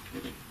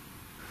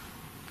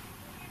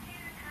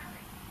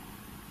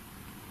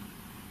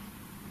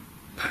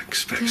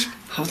 Bex,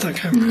 hold that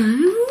camera.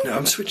 No,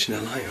 I'm switching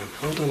the light on.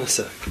 Hold on a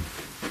sec.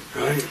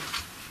 Right.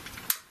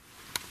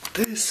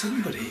 There's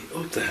somebody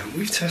up there.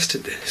 We've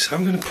tested this.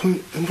 I'm going to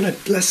point.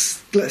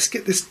 Let's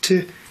get this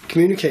to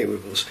communicate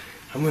with us.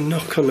 I'm going to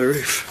knock on the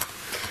roof.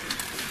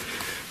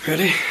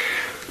 Ready?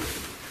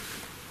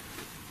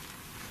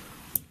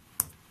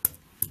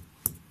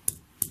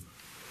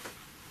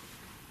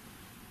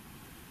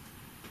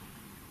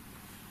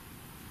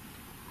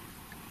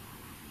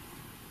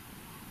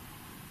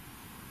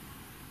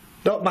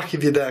 Not back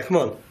if you're there, come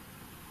on.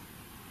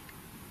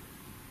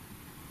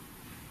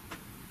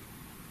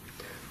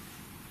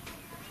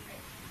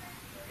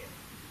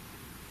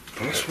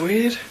 That's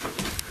weird.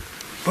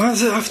 Why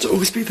does it have to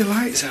always be the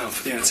lights out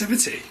for the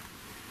activity?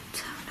 I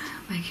don't know,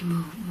 make you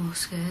more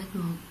scared,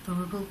 more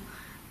vulnerable,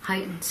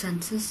 heightened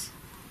senses.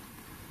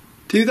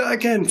 Do that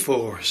again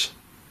for us.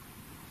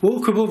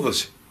 Walk above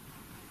us.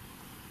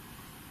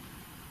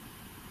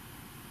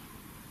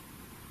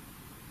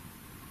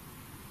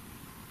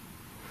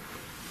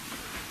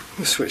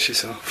 We'll switch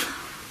this off.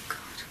 Oh,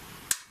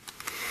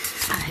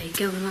 God. I hate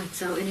going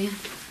lights out in here.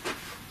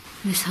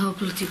 This whole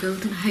bloody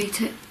building, I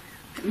hate it.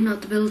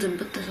 Not the building,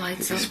 but the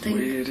lights out thing.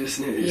 It's weird,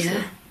 isn't it?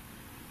 Yeah.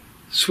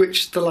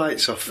 Switch the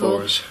lights off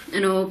for us.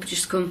 An orb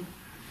just come.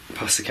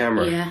 Past the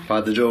camera? Yeah.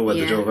 By the door where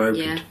the door opened?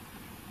 Yeah.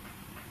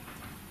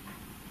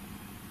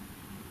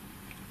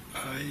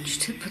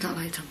 Just put that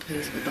light on,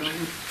 please, with the light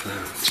on.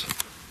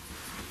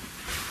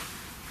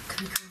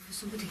 Can we call for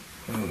somebody?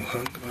 Oh,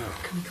 wow.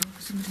 Can we call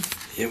for somebody?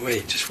 Yeah,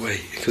 wait, just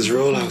wait, because they're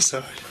all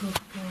outside. Call.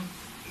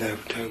 No,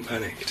 don't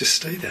panic. Just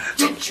stay there.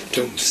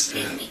 Don't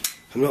stay.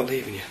 I'm not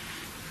leaving you.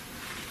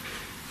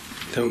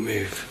 Don't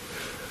move.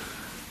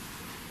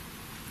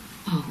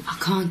 Oh, I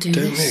can't do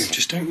this. Don't move,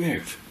 just don't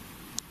move.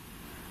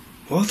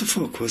 What the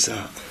fuck was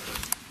that?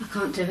 I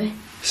can't do it.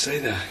 Stay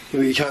there.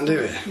 You can't do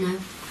it? No.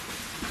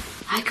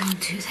 I can't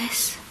do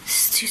this.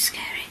 This is too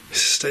scary.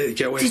 Stay,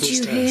 get away from the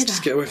stairs. Did you hear that?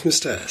 Just get away from the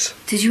stairs.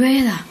 Did you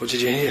hear that? What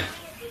did you hear?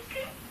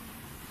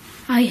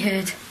 I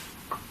heard.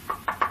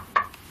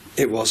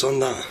 It was on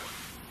that.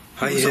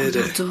 I heard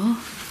it. Door?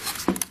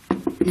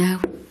 No.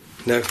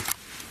 No.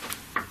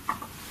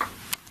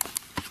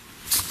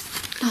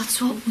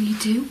 That's what we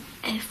do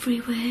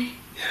everywhere.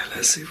 Yeah,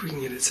 let's see if we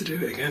can get it to do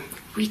it again.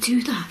 We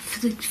do that for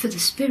the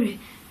spirit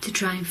to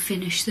try and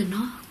finish the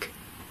knock.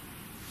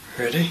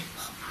 Ready?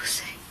 Oh, we'll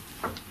see.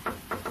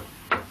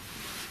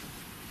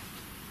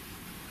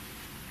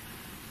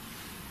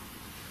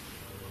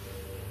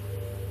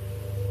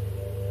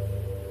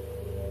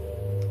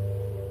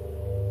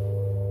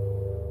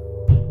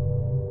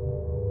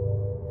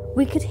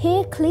 We could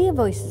hear clear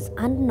voices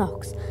and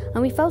knocks,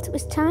 and we felt it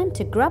was time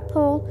to grab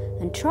Paul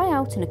and try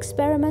out an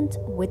experiment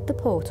with the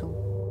portal.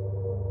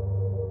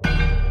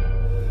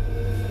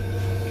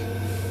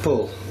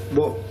 Paul,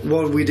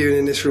 what are we doing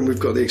in this room? We've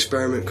got the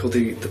experiment called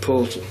the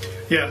portal.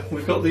 Yeah,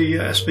 we've got the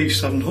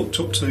SB7 hooked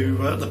up to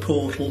the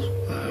portal,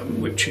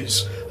 which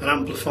is an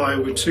amplifier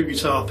with two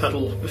guitar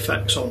pedal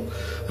effects on.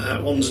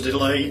 One's a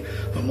delay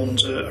and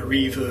one's a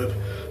reverb.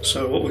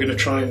 So what we're going to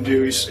try and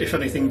do is, if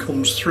anything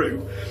comes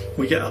through,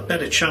 we get a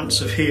better chance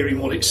of hearing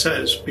what it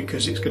says,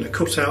 because it's going to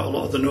cut out a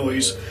lot of the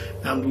noise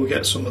and we'll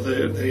get some of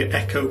the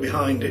echo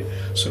behind it.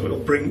 So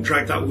it'll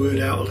drag that word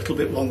out a little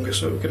bit longer,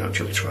 so we can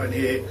actually try and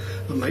hear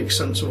and make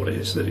sense of what it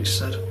is that it's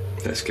said.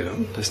 Let's get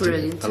on. Let's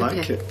Brilliant. do it. I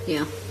like it.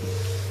 Yeah.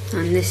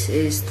 And this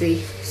is the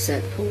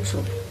said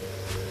portal.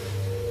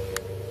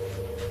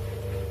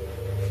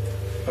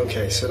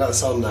 Okay, so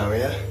that's on now,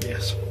 yeah?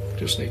 Yes.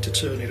 Just need to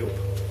turn it up.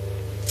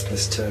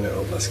 Let's turn it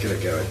up. Let's get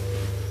it going.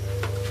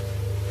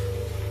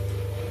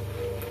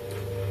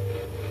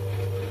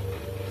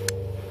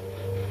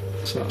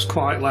 So that's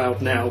quite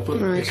loud now, but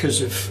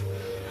because of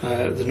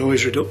the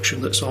noise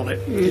reduction that's on it,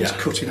 it's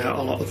cutting out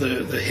a lot of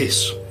the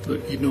hiss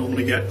that you'd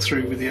normally get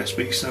through with the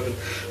SB7.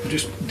 I'll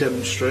just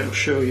demonstrate, I'll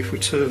show you if we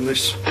turn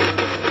this.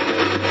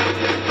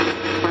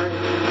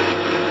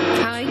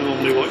 High.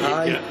 Normally what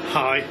you get.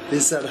 High.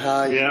 Is that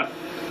high? Yeah.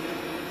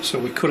 So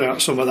we cut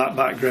out some of that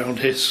background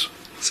hiss.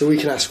 So we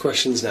can ask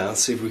questions now,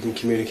 see if we can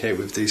communicate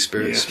with these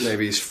spirits. Yes.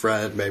 Maybe it's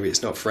Fred, maybe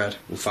it's not Fred.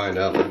 We'll find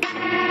out. That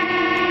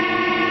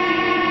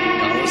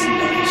was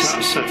nice.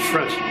 That said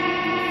Fred.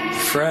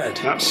 Fred?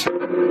 That's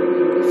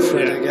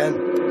Fred again.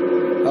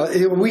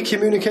 Are we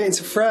communicating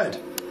to Fred?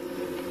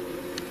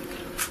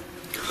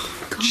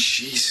 God.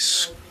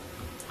 Jesus.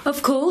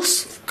 Of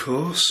course. Of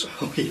course.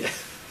 Oh, yeah.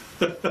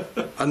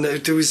 And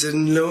there was a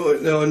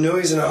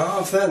noise and a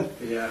half then.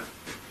 Yeah.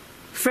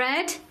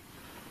 Fred?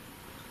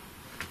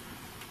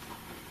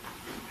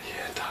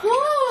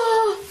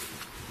 Oh.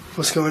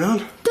 What's going on?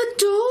 The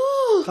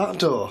door! That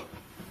door?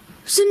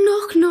 It's a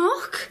knock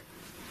knock.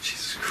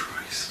 Jesus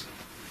Christ.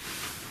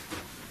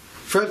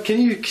 Fred, can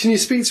you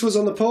speak to us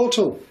on the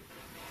portal?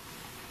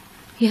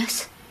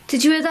 Yes.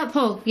 Did you hear that,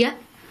 Paul? Yeah?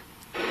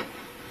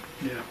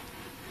 Yeah.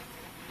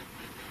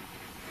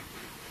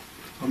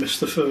 I missed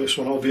the first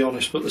one, I'll be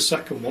honest, but the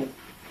second one,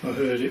 I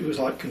heard it was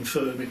like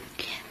confirming.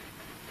 Yeah.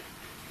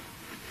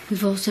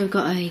 We've also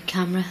got a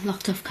camera,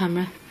 locked off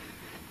camera,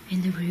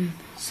 in the room,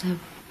 so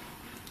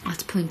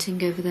That's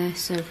pointing over there,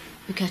 so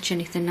we catch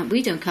anything that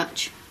we don't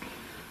catch.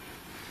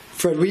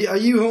 Fred, are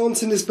you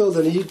haunting this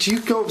building? Do you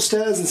go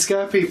upstairs and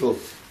scare people?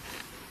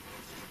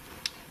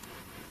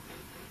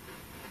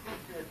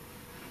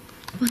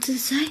 What does it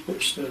say?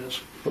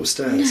 Upstairs.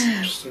 Upstairs? No.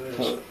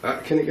 Upstairs.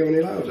 Can it go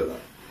any louder, that?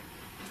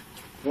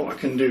 What I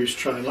can do is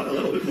try and let a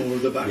little bit more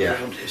of the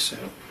background hiss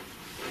out.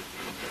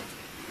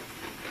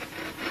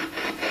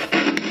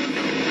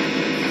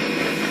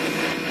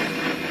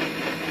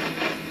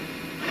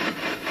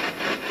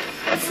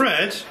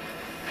 Fred,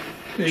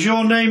 is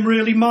your name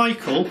really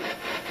Michael?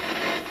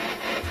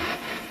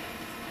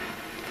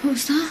 What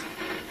was that?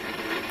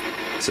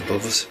 It's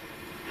above us.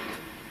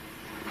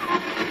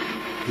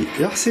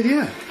 Yeah, I said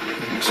yeah.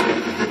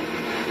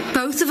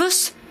 Both of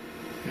us?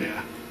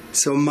 Yeah.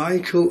 So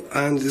Michael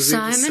and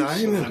Simon?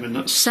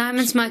 Simon.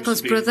 Simon's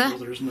Michael's brother.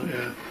 Isn't it?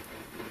 Yeah.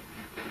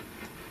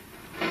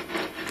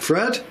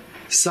 Fred?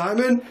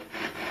 Simon?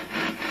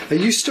 Are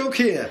you stuck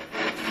here?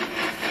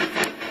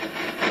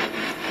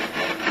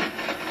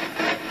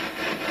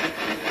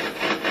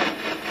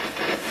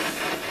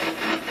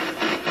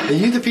 Are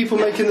you the people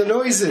making the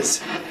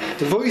noises?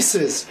 The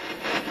voices?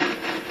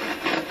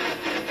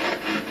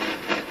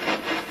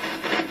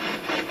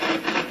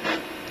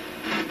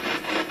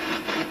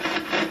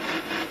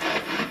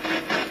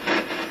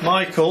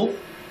 Michael,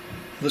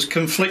 there's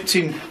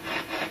conflicting.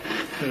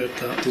 Heard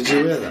that. Did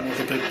you hear that?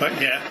 The big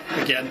back, yeah,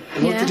 again.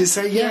 And what did he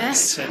say?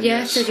 Yes.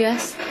 Yeah, said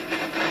yes.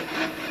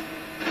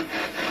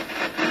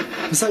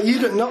 Was that you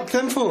that knocked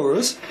them for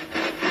us?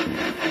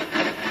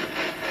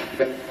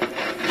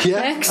 Yeah.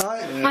 Bex?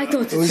 I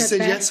thought it we said said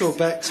Bex. yes or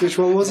Bex. Which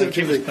one was it?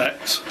 It was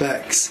Bex.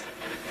 Bex.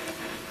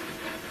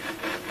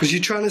 Was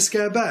you trying to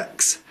scare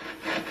Bex?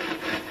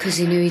 Because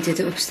he knew he did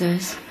it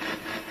upstairs.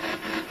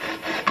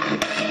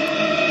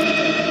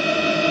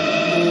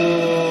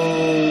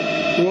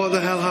 Oh, what the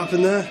hell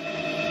happened there?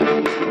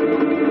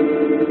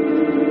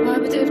 Why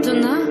would it have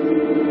done that?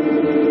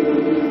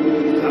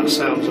 That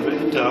sounds a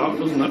bit dark,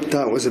 doesn't it?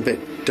 That was a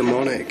bit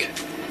demonic.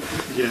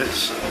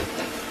 Yes.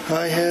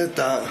 I heard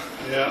that.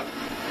 Yeah.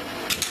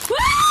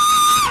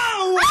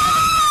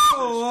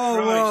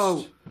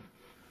 Whoa!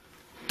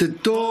 The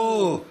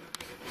door!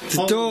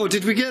 The door,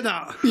 did we get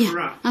that?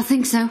 Yeah, I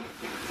think so.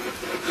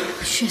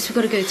 Shit, we've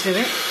got to go through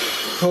it.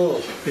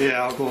 Paul?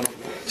 Yeah, I'll go on. Do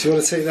you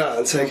want to take that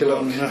and take a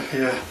look?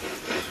 Yeah.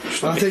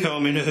 Just let me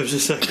calm my nerves a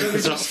second,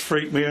 because that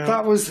freaked me out.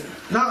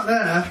 That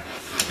there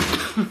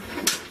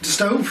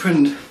just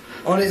opened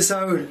on its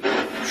own.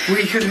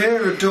 We could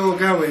hear a door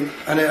going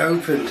and it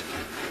opened.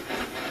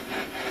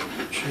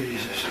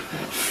 Jesus,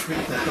 that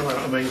freaked the hell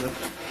out of me then.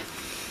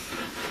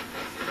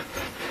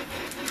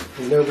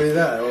 Is nobody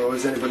there, or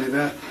is anybody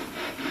there?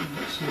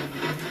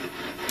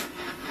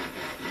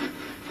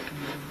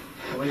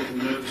 I'm even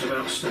nervous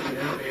about stepping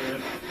out here.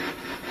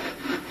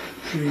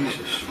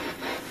 Jesus.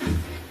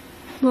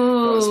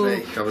 Whoa. That was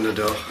me, having the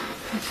door.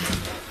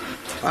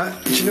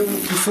 Do you know,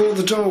 before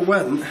the door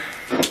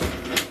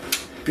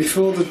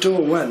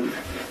went,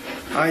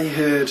 I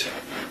heard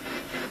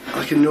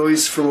like a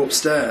noise from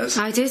upstairs.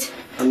 I did.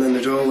 And then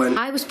the door went.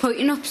 I was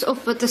pointing up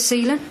at the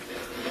ceiling.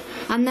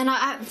 And then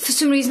I for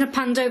some reason I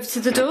panned over to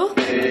the door. What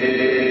did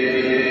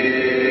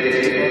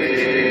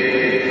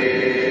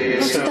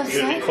that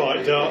say?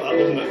 Quite dark, that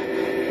wasn't it?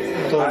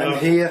 I'm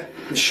here.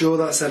 I'm sure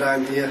that said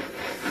I'm here.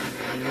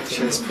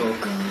 Cheers, Paul.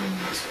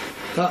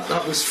 God.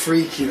 That was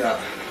freaky, that.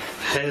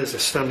 Hairs are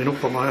standing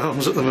up on my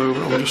arms at the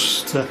moment. I'm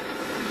just...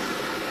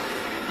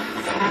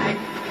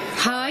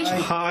 Hi.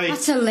 Hi.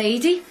 That's a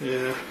lady.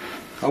 Yeah.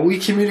 Are we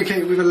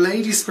communicating with a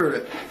lady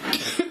spirit?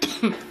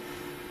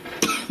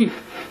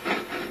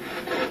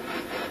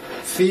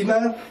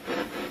 Female?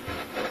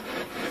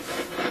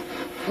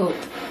 Oh.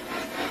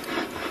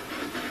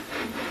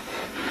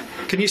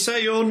 Can you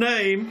say your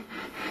name?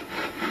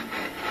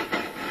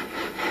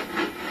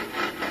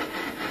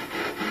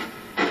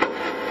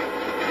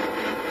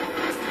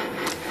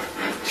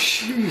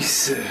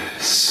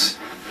 Jesus.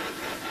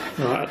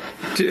 Right.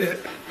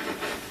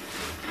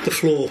 The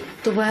floor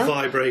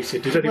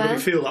vibrated. Did anybody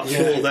feel that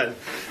floor then?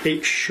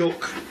 It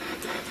shook.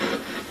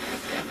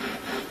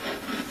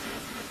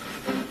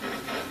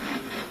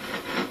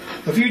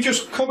 Have you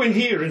just come in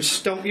here and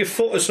stomped your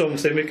foot or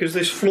something because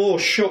this floor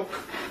shook?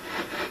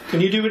 Can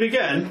you do it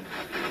again?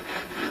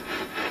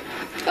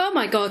 Oh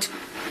my God.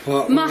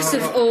 What?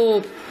 Massive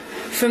orb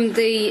from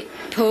the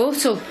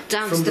portal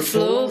down to the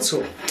floor.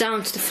 Portal?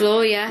 Down to the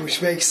floor, yeah.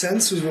 Which makes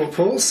sense with what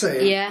Paul's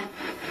saying. Yeah.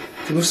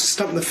 They must have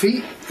stamped their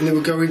feet and they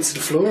would go into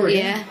the floor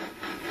again.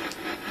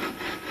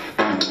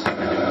 Yeah.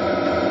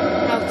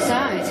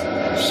 Outside.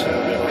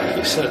 Sounded like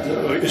it said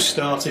that it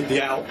started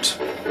the out.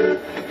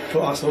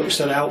 But I thought it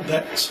said out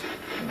bet.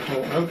 I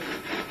don't know.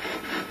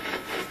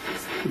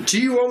 Do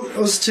you want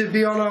us to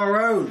be on our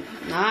own?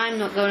 No, I'm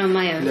not going on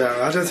my own.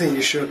 No, I don't think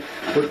you should.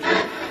 But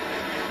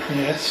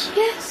yes.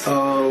 Yes.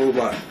 Oh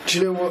my! Do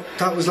you know what?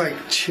 That was like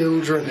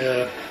children.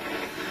 Yeah.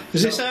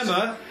 Is this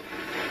Emma?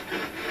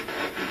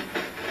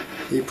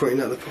 Are you pointing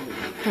at the portal?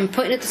 I'm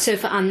pointing at the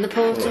sofa and the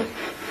portal.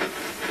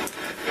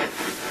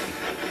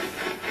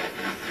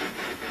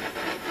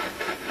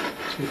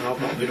 You know,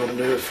 I've not been on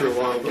nerve for a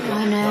while, but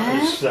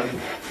that is,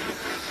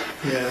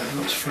 yeah,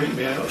 that's freaked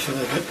me out a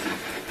fair bit.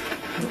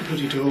 That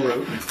bloody door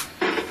opening.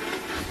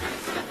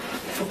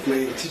 Fuck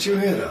me, did you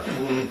hear that?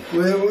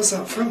 Where was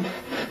that from?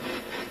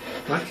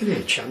 I can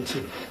hear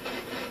chanting.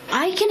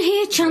 I can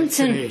hear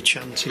chanting. I can hear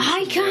chanting.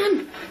 I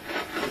can.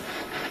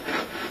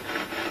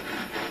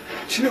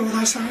 Do you know what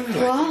that sounded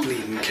like? What?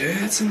 Bleeding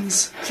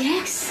curtains.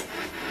 Yes.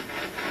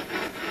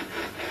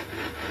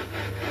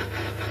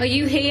 Are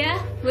you here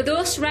with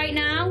us right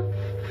now?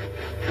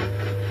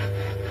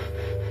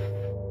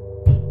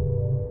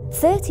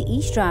 30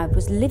 East Drive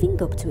was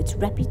living up to its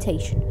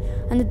reputation,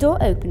 and the door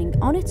opening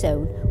on its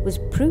own was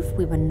proof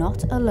we were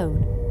not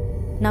alone.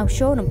 Now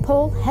Sean and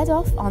Paul head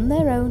off on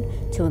their own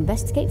to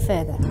investigate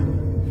further.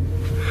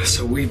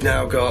 So we've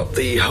now got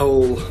the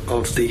whole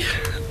of the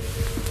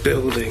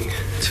building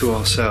to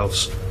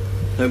ourselves.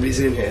 Nobody's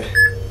in here.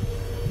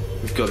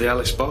 We've got the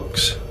Alice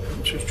box,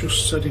 which has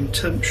just said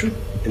intention.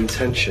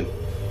 Intention.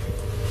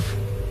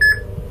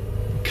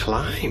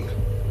 Climb.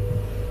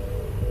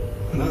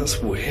 That's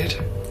weird.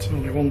 There's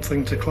only one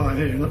thing to climb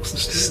here, and that's the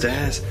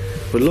stairs.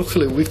 But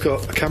luckily we've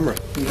got a camera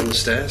on the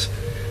stairs,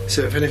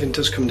 so if anything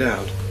does come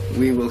down,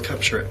 we will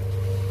capture it.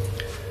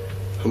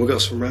 And we've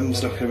got some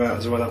rams knocking about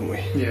as well, haven't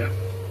we? Yeah.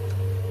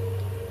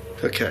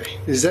 Okay.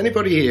 Is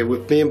anybody here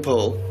with me and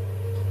Paul?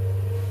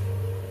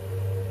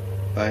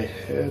 I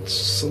heard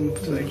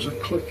something. There was a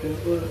click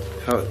out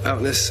there. Out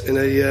in this, in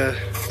a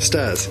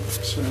stairs?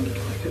 Sounded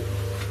like it.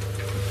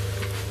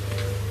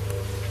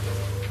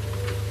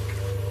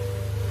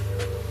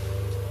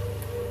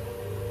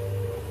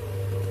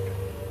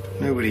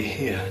 Nobody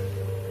here.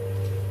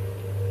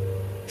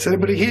 Is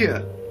anybody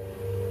here?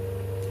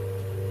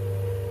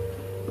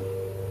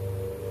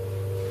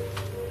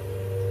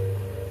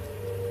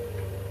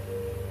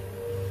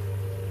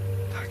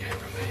 That came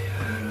from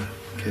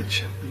the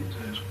kitchen.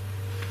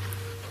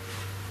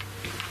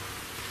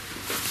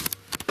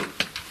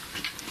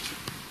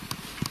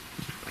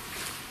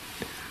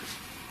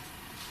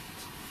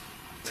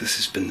 This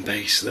has been the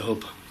base, the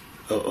hub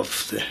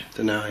of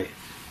the night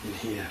in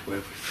here, where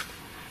we've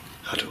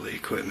had all the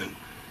equipment.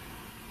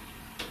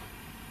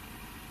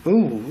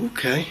 Oh,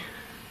 okay.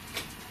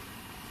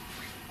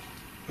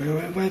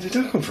 Where did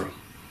that come from?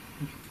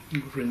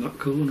 Over in that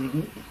corner, I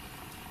think.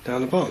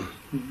 Down the bottom?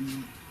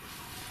 Mm-hmm.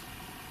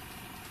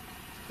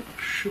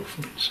 That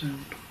shuffling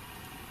sound.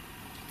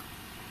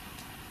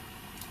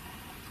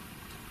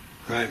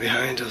 Right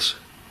behind us.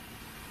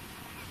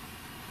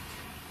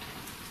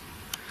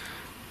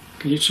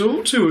 Can you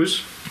talk to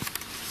us?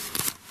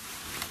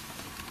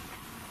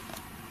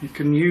 You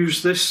can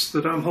use this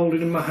that I'm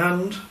holding in my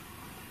hand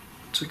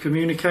to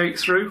communicate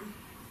through.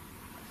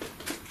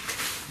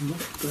 What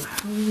the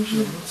hell was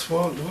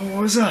that?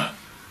 What was that?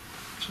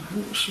 I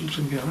think there's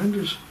something behind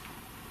us.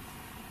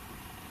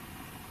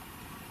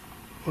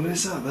 What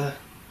is that there?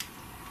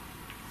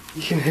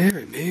 You can hear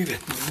it moving.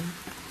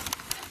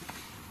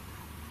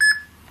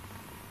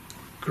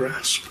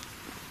 Grasp.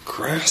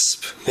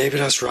 Grasp? Maybe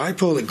that's right,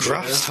 Paul. It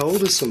grasped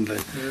hold of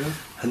something. Yeah.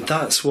 And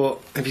that's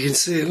what, if you can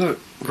see it, look,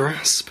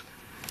 grasp.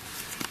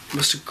 It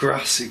must have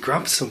grasped, it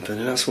grabbed something,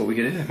 and that's what we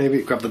could hear. Maybe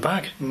it grabbed the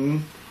bag.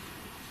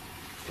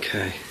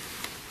 Okay.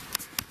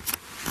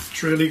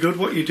 It's really good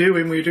what you're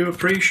doing, we do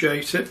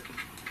appreciate it.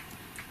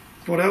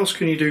 What else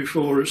can you do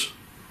for us?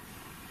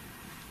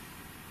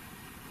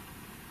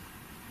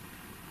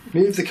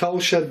 Move the coal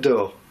shed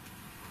door.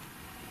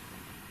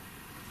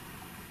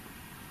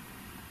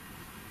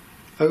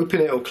 Open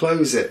it or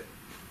close it.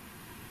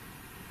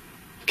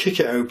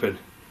 Kick it open.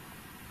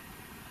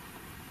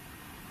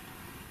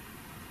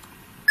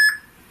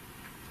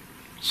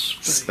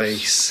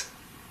 Space.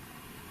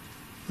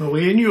 Are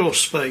we in your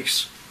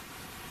space?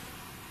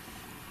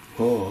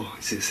 Or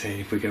is it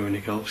saying if we go in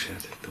a coal shed,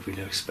 there'll be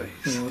no space?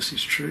 No, this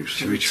is true.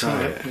 Should we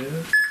try it?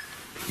 Yeah.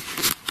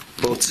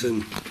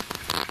 Button.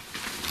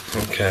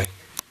 Okay.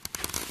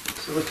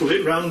 It's a little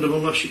bit random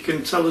unless you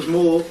can tell us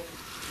more.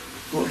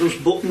 What does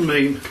button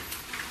mean?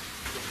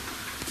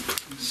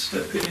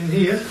 Step it in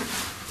here.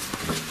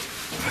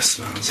 It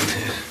smells in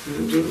here.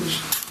 It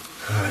does.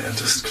 Alright, I'll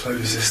just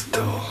close this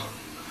door.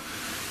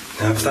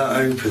 Now if that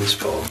opens,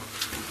 Paul,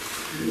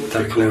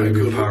 that can only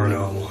be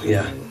paranormal,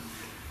 yeah.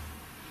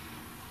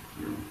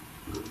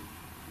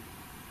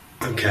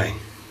 Okay.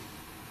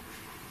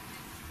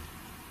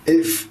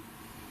 If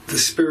the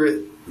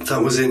spirit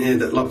that was in here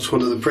that locked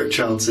one of the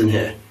Pritchards in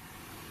here,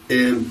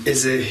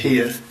 is it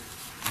here?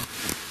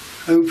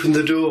 Open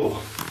the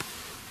door.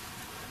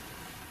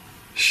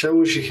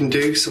 Show us you can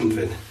do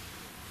something.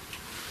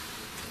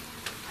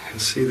 I can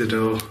see the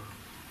door.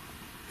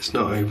 It's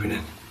not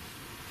opening.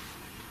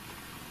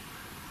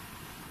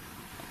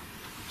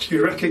 Do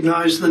you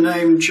recognise the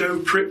name Joe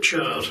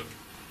Pritchard?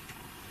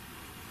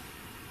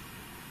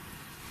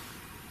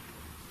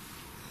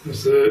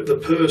 As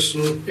the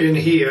person in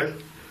here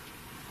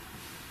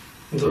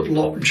that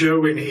locked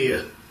Joe in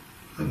here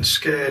and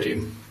scared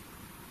him.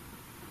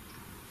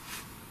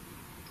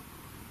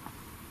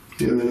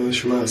 You hear the noise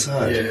from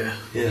outside? Yeah.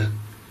 Yeah.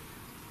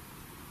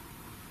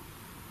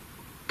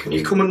 Can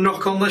you come and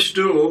knock on this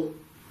door?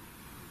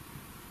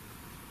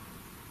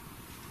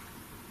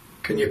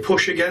 Can you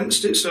push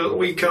against it so that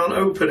we can't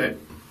open it?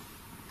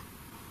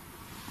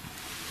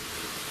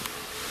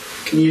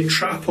 Can you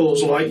trap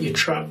us like you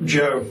trapped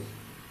Joe?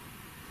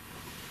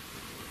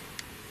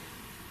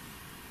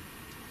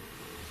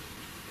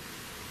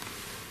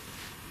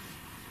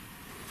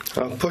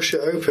 I'll push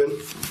it open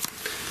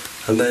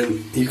and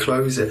then you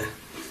close it.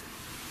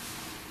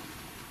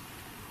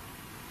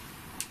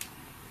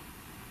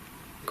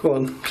 Go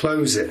on,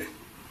 close it.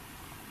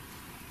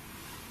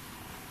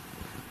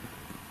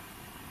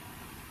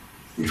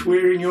 If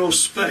we're in your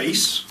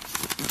space,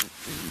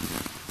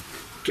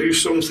 do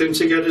something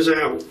to get us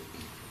out.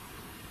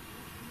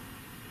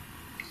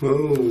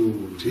 Oh,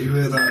 do you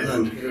hear that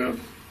then? Yeah.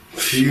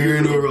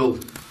 Funeral.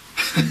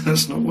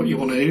 That's not what you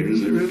want to hear,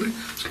 is it really?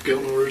 It's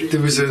gone already.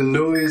 There was a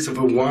noise of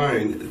a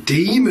whine.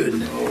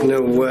 Demon! Oh.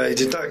 No way.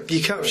 Did that?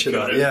 You capture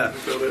that? Yeah.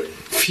 Got it.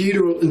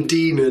 Funeral and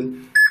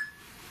demon.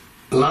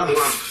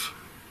 Laugh.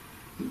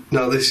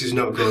 No, this is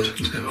not good.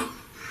 No.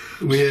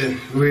 We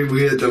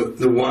heard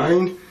the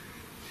whine.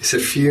 It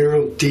said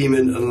funeral,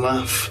 demon and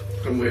laugh.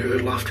 And we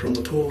heard laughter on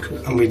the portal.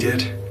 And we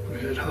did. We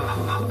heard ha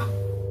ha ha.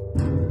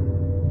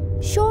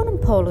 Sean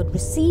and Paul had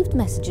received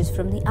messages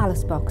from the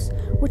Alice box,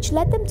 which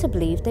led them to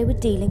believe they were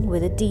dealing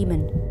with a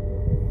demon.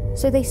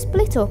 So they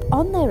split up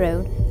on their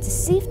own to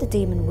see if the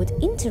demon would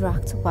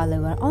interact while they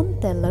were on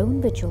their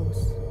lone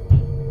vigils.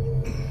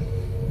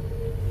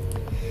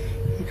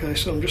 Okay,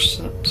 so I'm just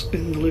sat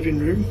in the living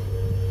room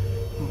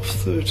of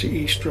 30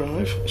 East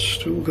Drive.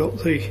 Still got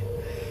the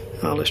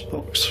Alice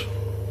box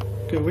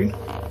going.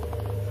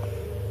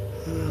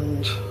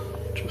 And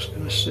just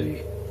going to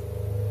see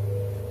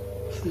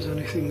if there's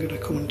anything going to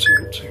come and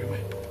talk to me.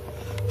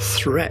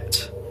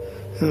 Threat.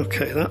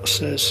 Okay, that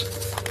says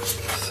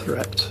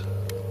threat.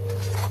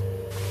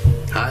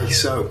 Hi,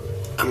 so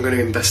I'm going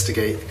to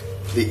investigate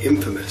the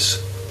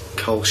infamous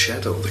coal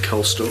shed or the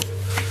coal store.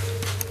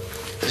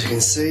 As you can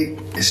see,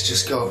 it's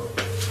just got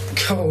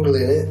coal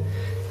in it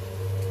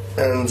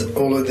and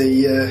all of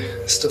the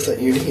stuff that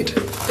you need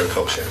for a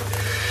coal shed.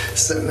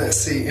 So let's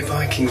see if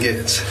I can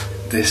get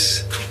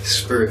this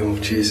spirit. Oh,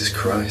 Jesus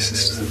Christ,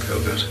 this doesn't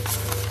feel good.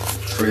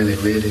 Really,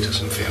 really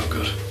doesn't feel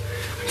good.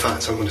 In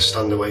fact, I'm going to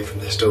stand away from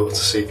this door to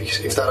see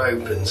if that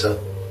opens.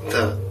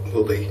 That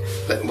will be,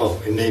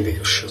 well, maybe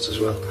it'll shut as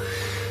well.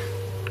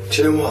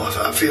 Do you know what?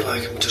 I feel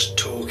like I'm just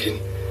talking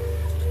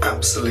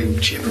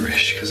absolute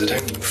gibberish because I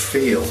don't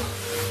feel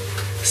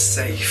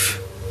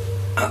safe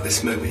at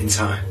this moment in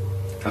time.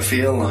 I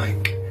feel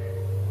like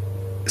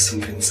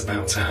something's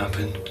about to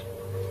happen.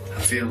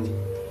 I feel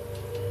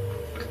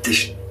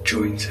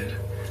disjointed.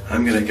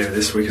 I'm going to go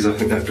this way because I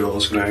think that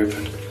door's going to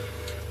open.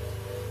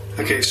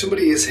 Okay, if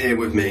somebody is here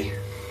with me,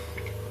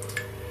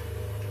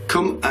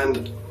 come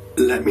and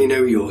let me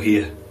know you're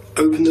here.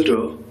 Open the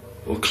door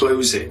or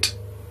close it.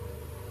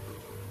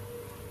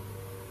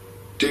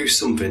 Do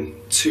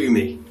something to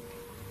me.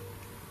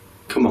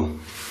 Come on.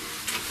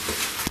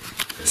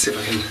 Let's see if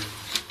I can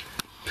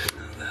put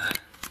that there.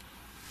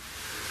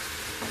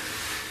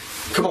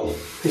 Come on,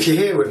 if you're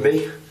here with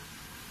me,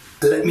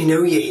 let me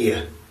know you're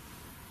here.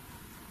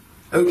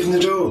 Open the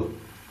door.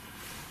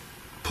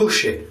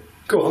 Push it.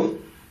 Go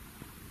on.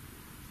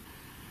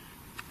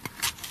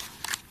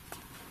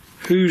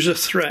 Who's a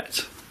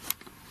threat?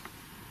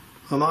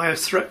 Am I a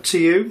threat to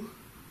you?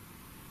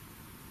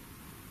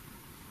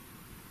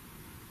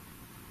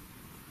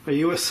 Are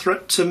you a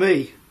threat to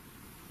me?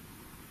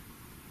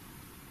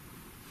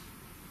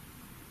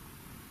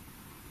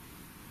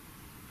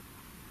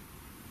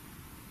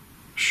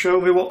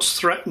 Show me what's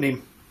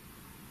threatening.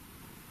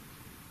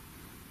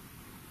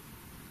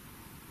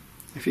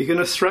 If you're going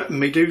to threaten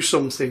me, do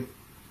something.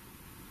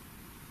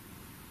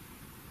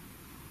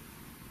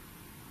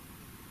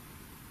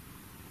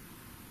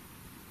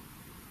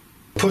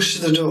 Push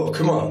the door,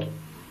 come on.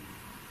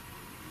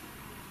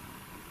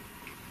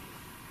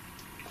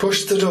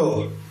 Push the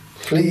door.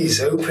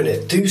 Please open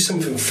it. Do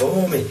something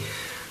for me.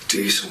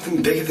 Do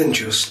something bigger than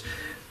just...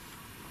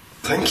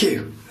 Thank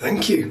you.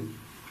 Thank you.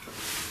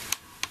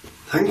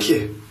 Thank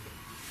you.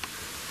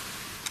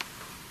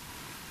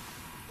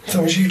 As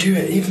long as you do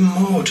it even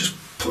more, just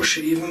push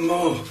it even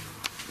more.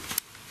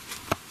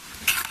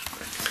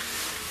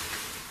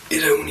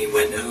 It only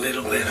went a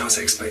little bit. I was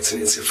expecting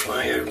it to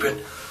fly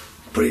open,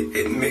 but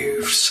it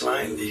moved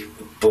slightly.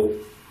 But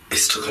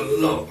it's took a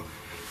lot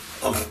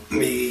of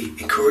me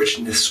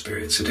encouraging this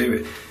spirit to do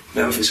it.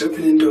 Now, if it's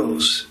opening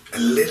doors a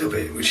little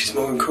bit, which is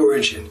more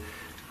encouraging,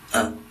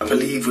 I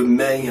believe we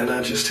may, and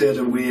I just heard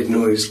a weird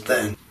noise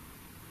then.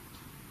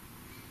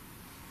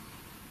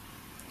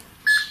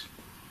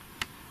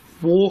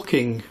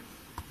 Walking.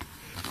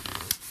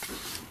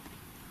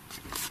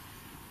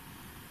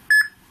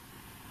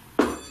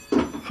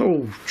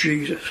 Oh,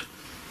 Jesus.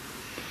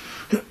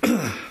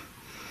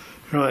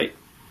 Right.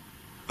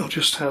 I've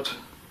just had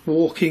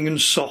walking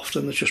and soft,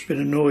 and there's just been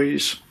a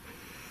noise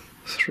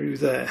through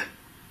there.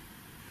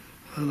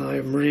 And I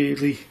am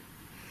really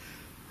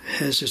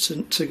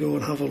hesitant to go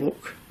and have a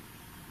look.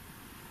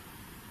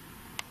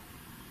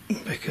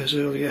 Because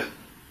earlier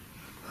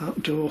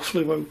that door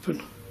flew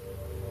open.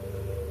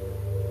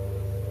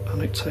 And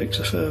and it takes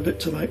a fair bit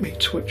to make me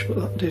twitch, but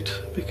that did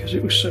because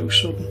it was so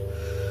sudden,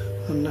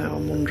 and now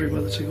I'm wondering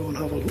whether to go and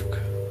have a look.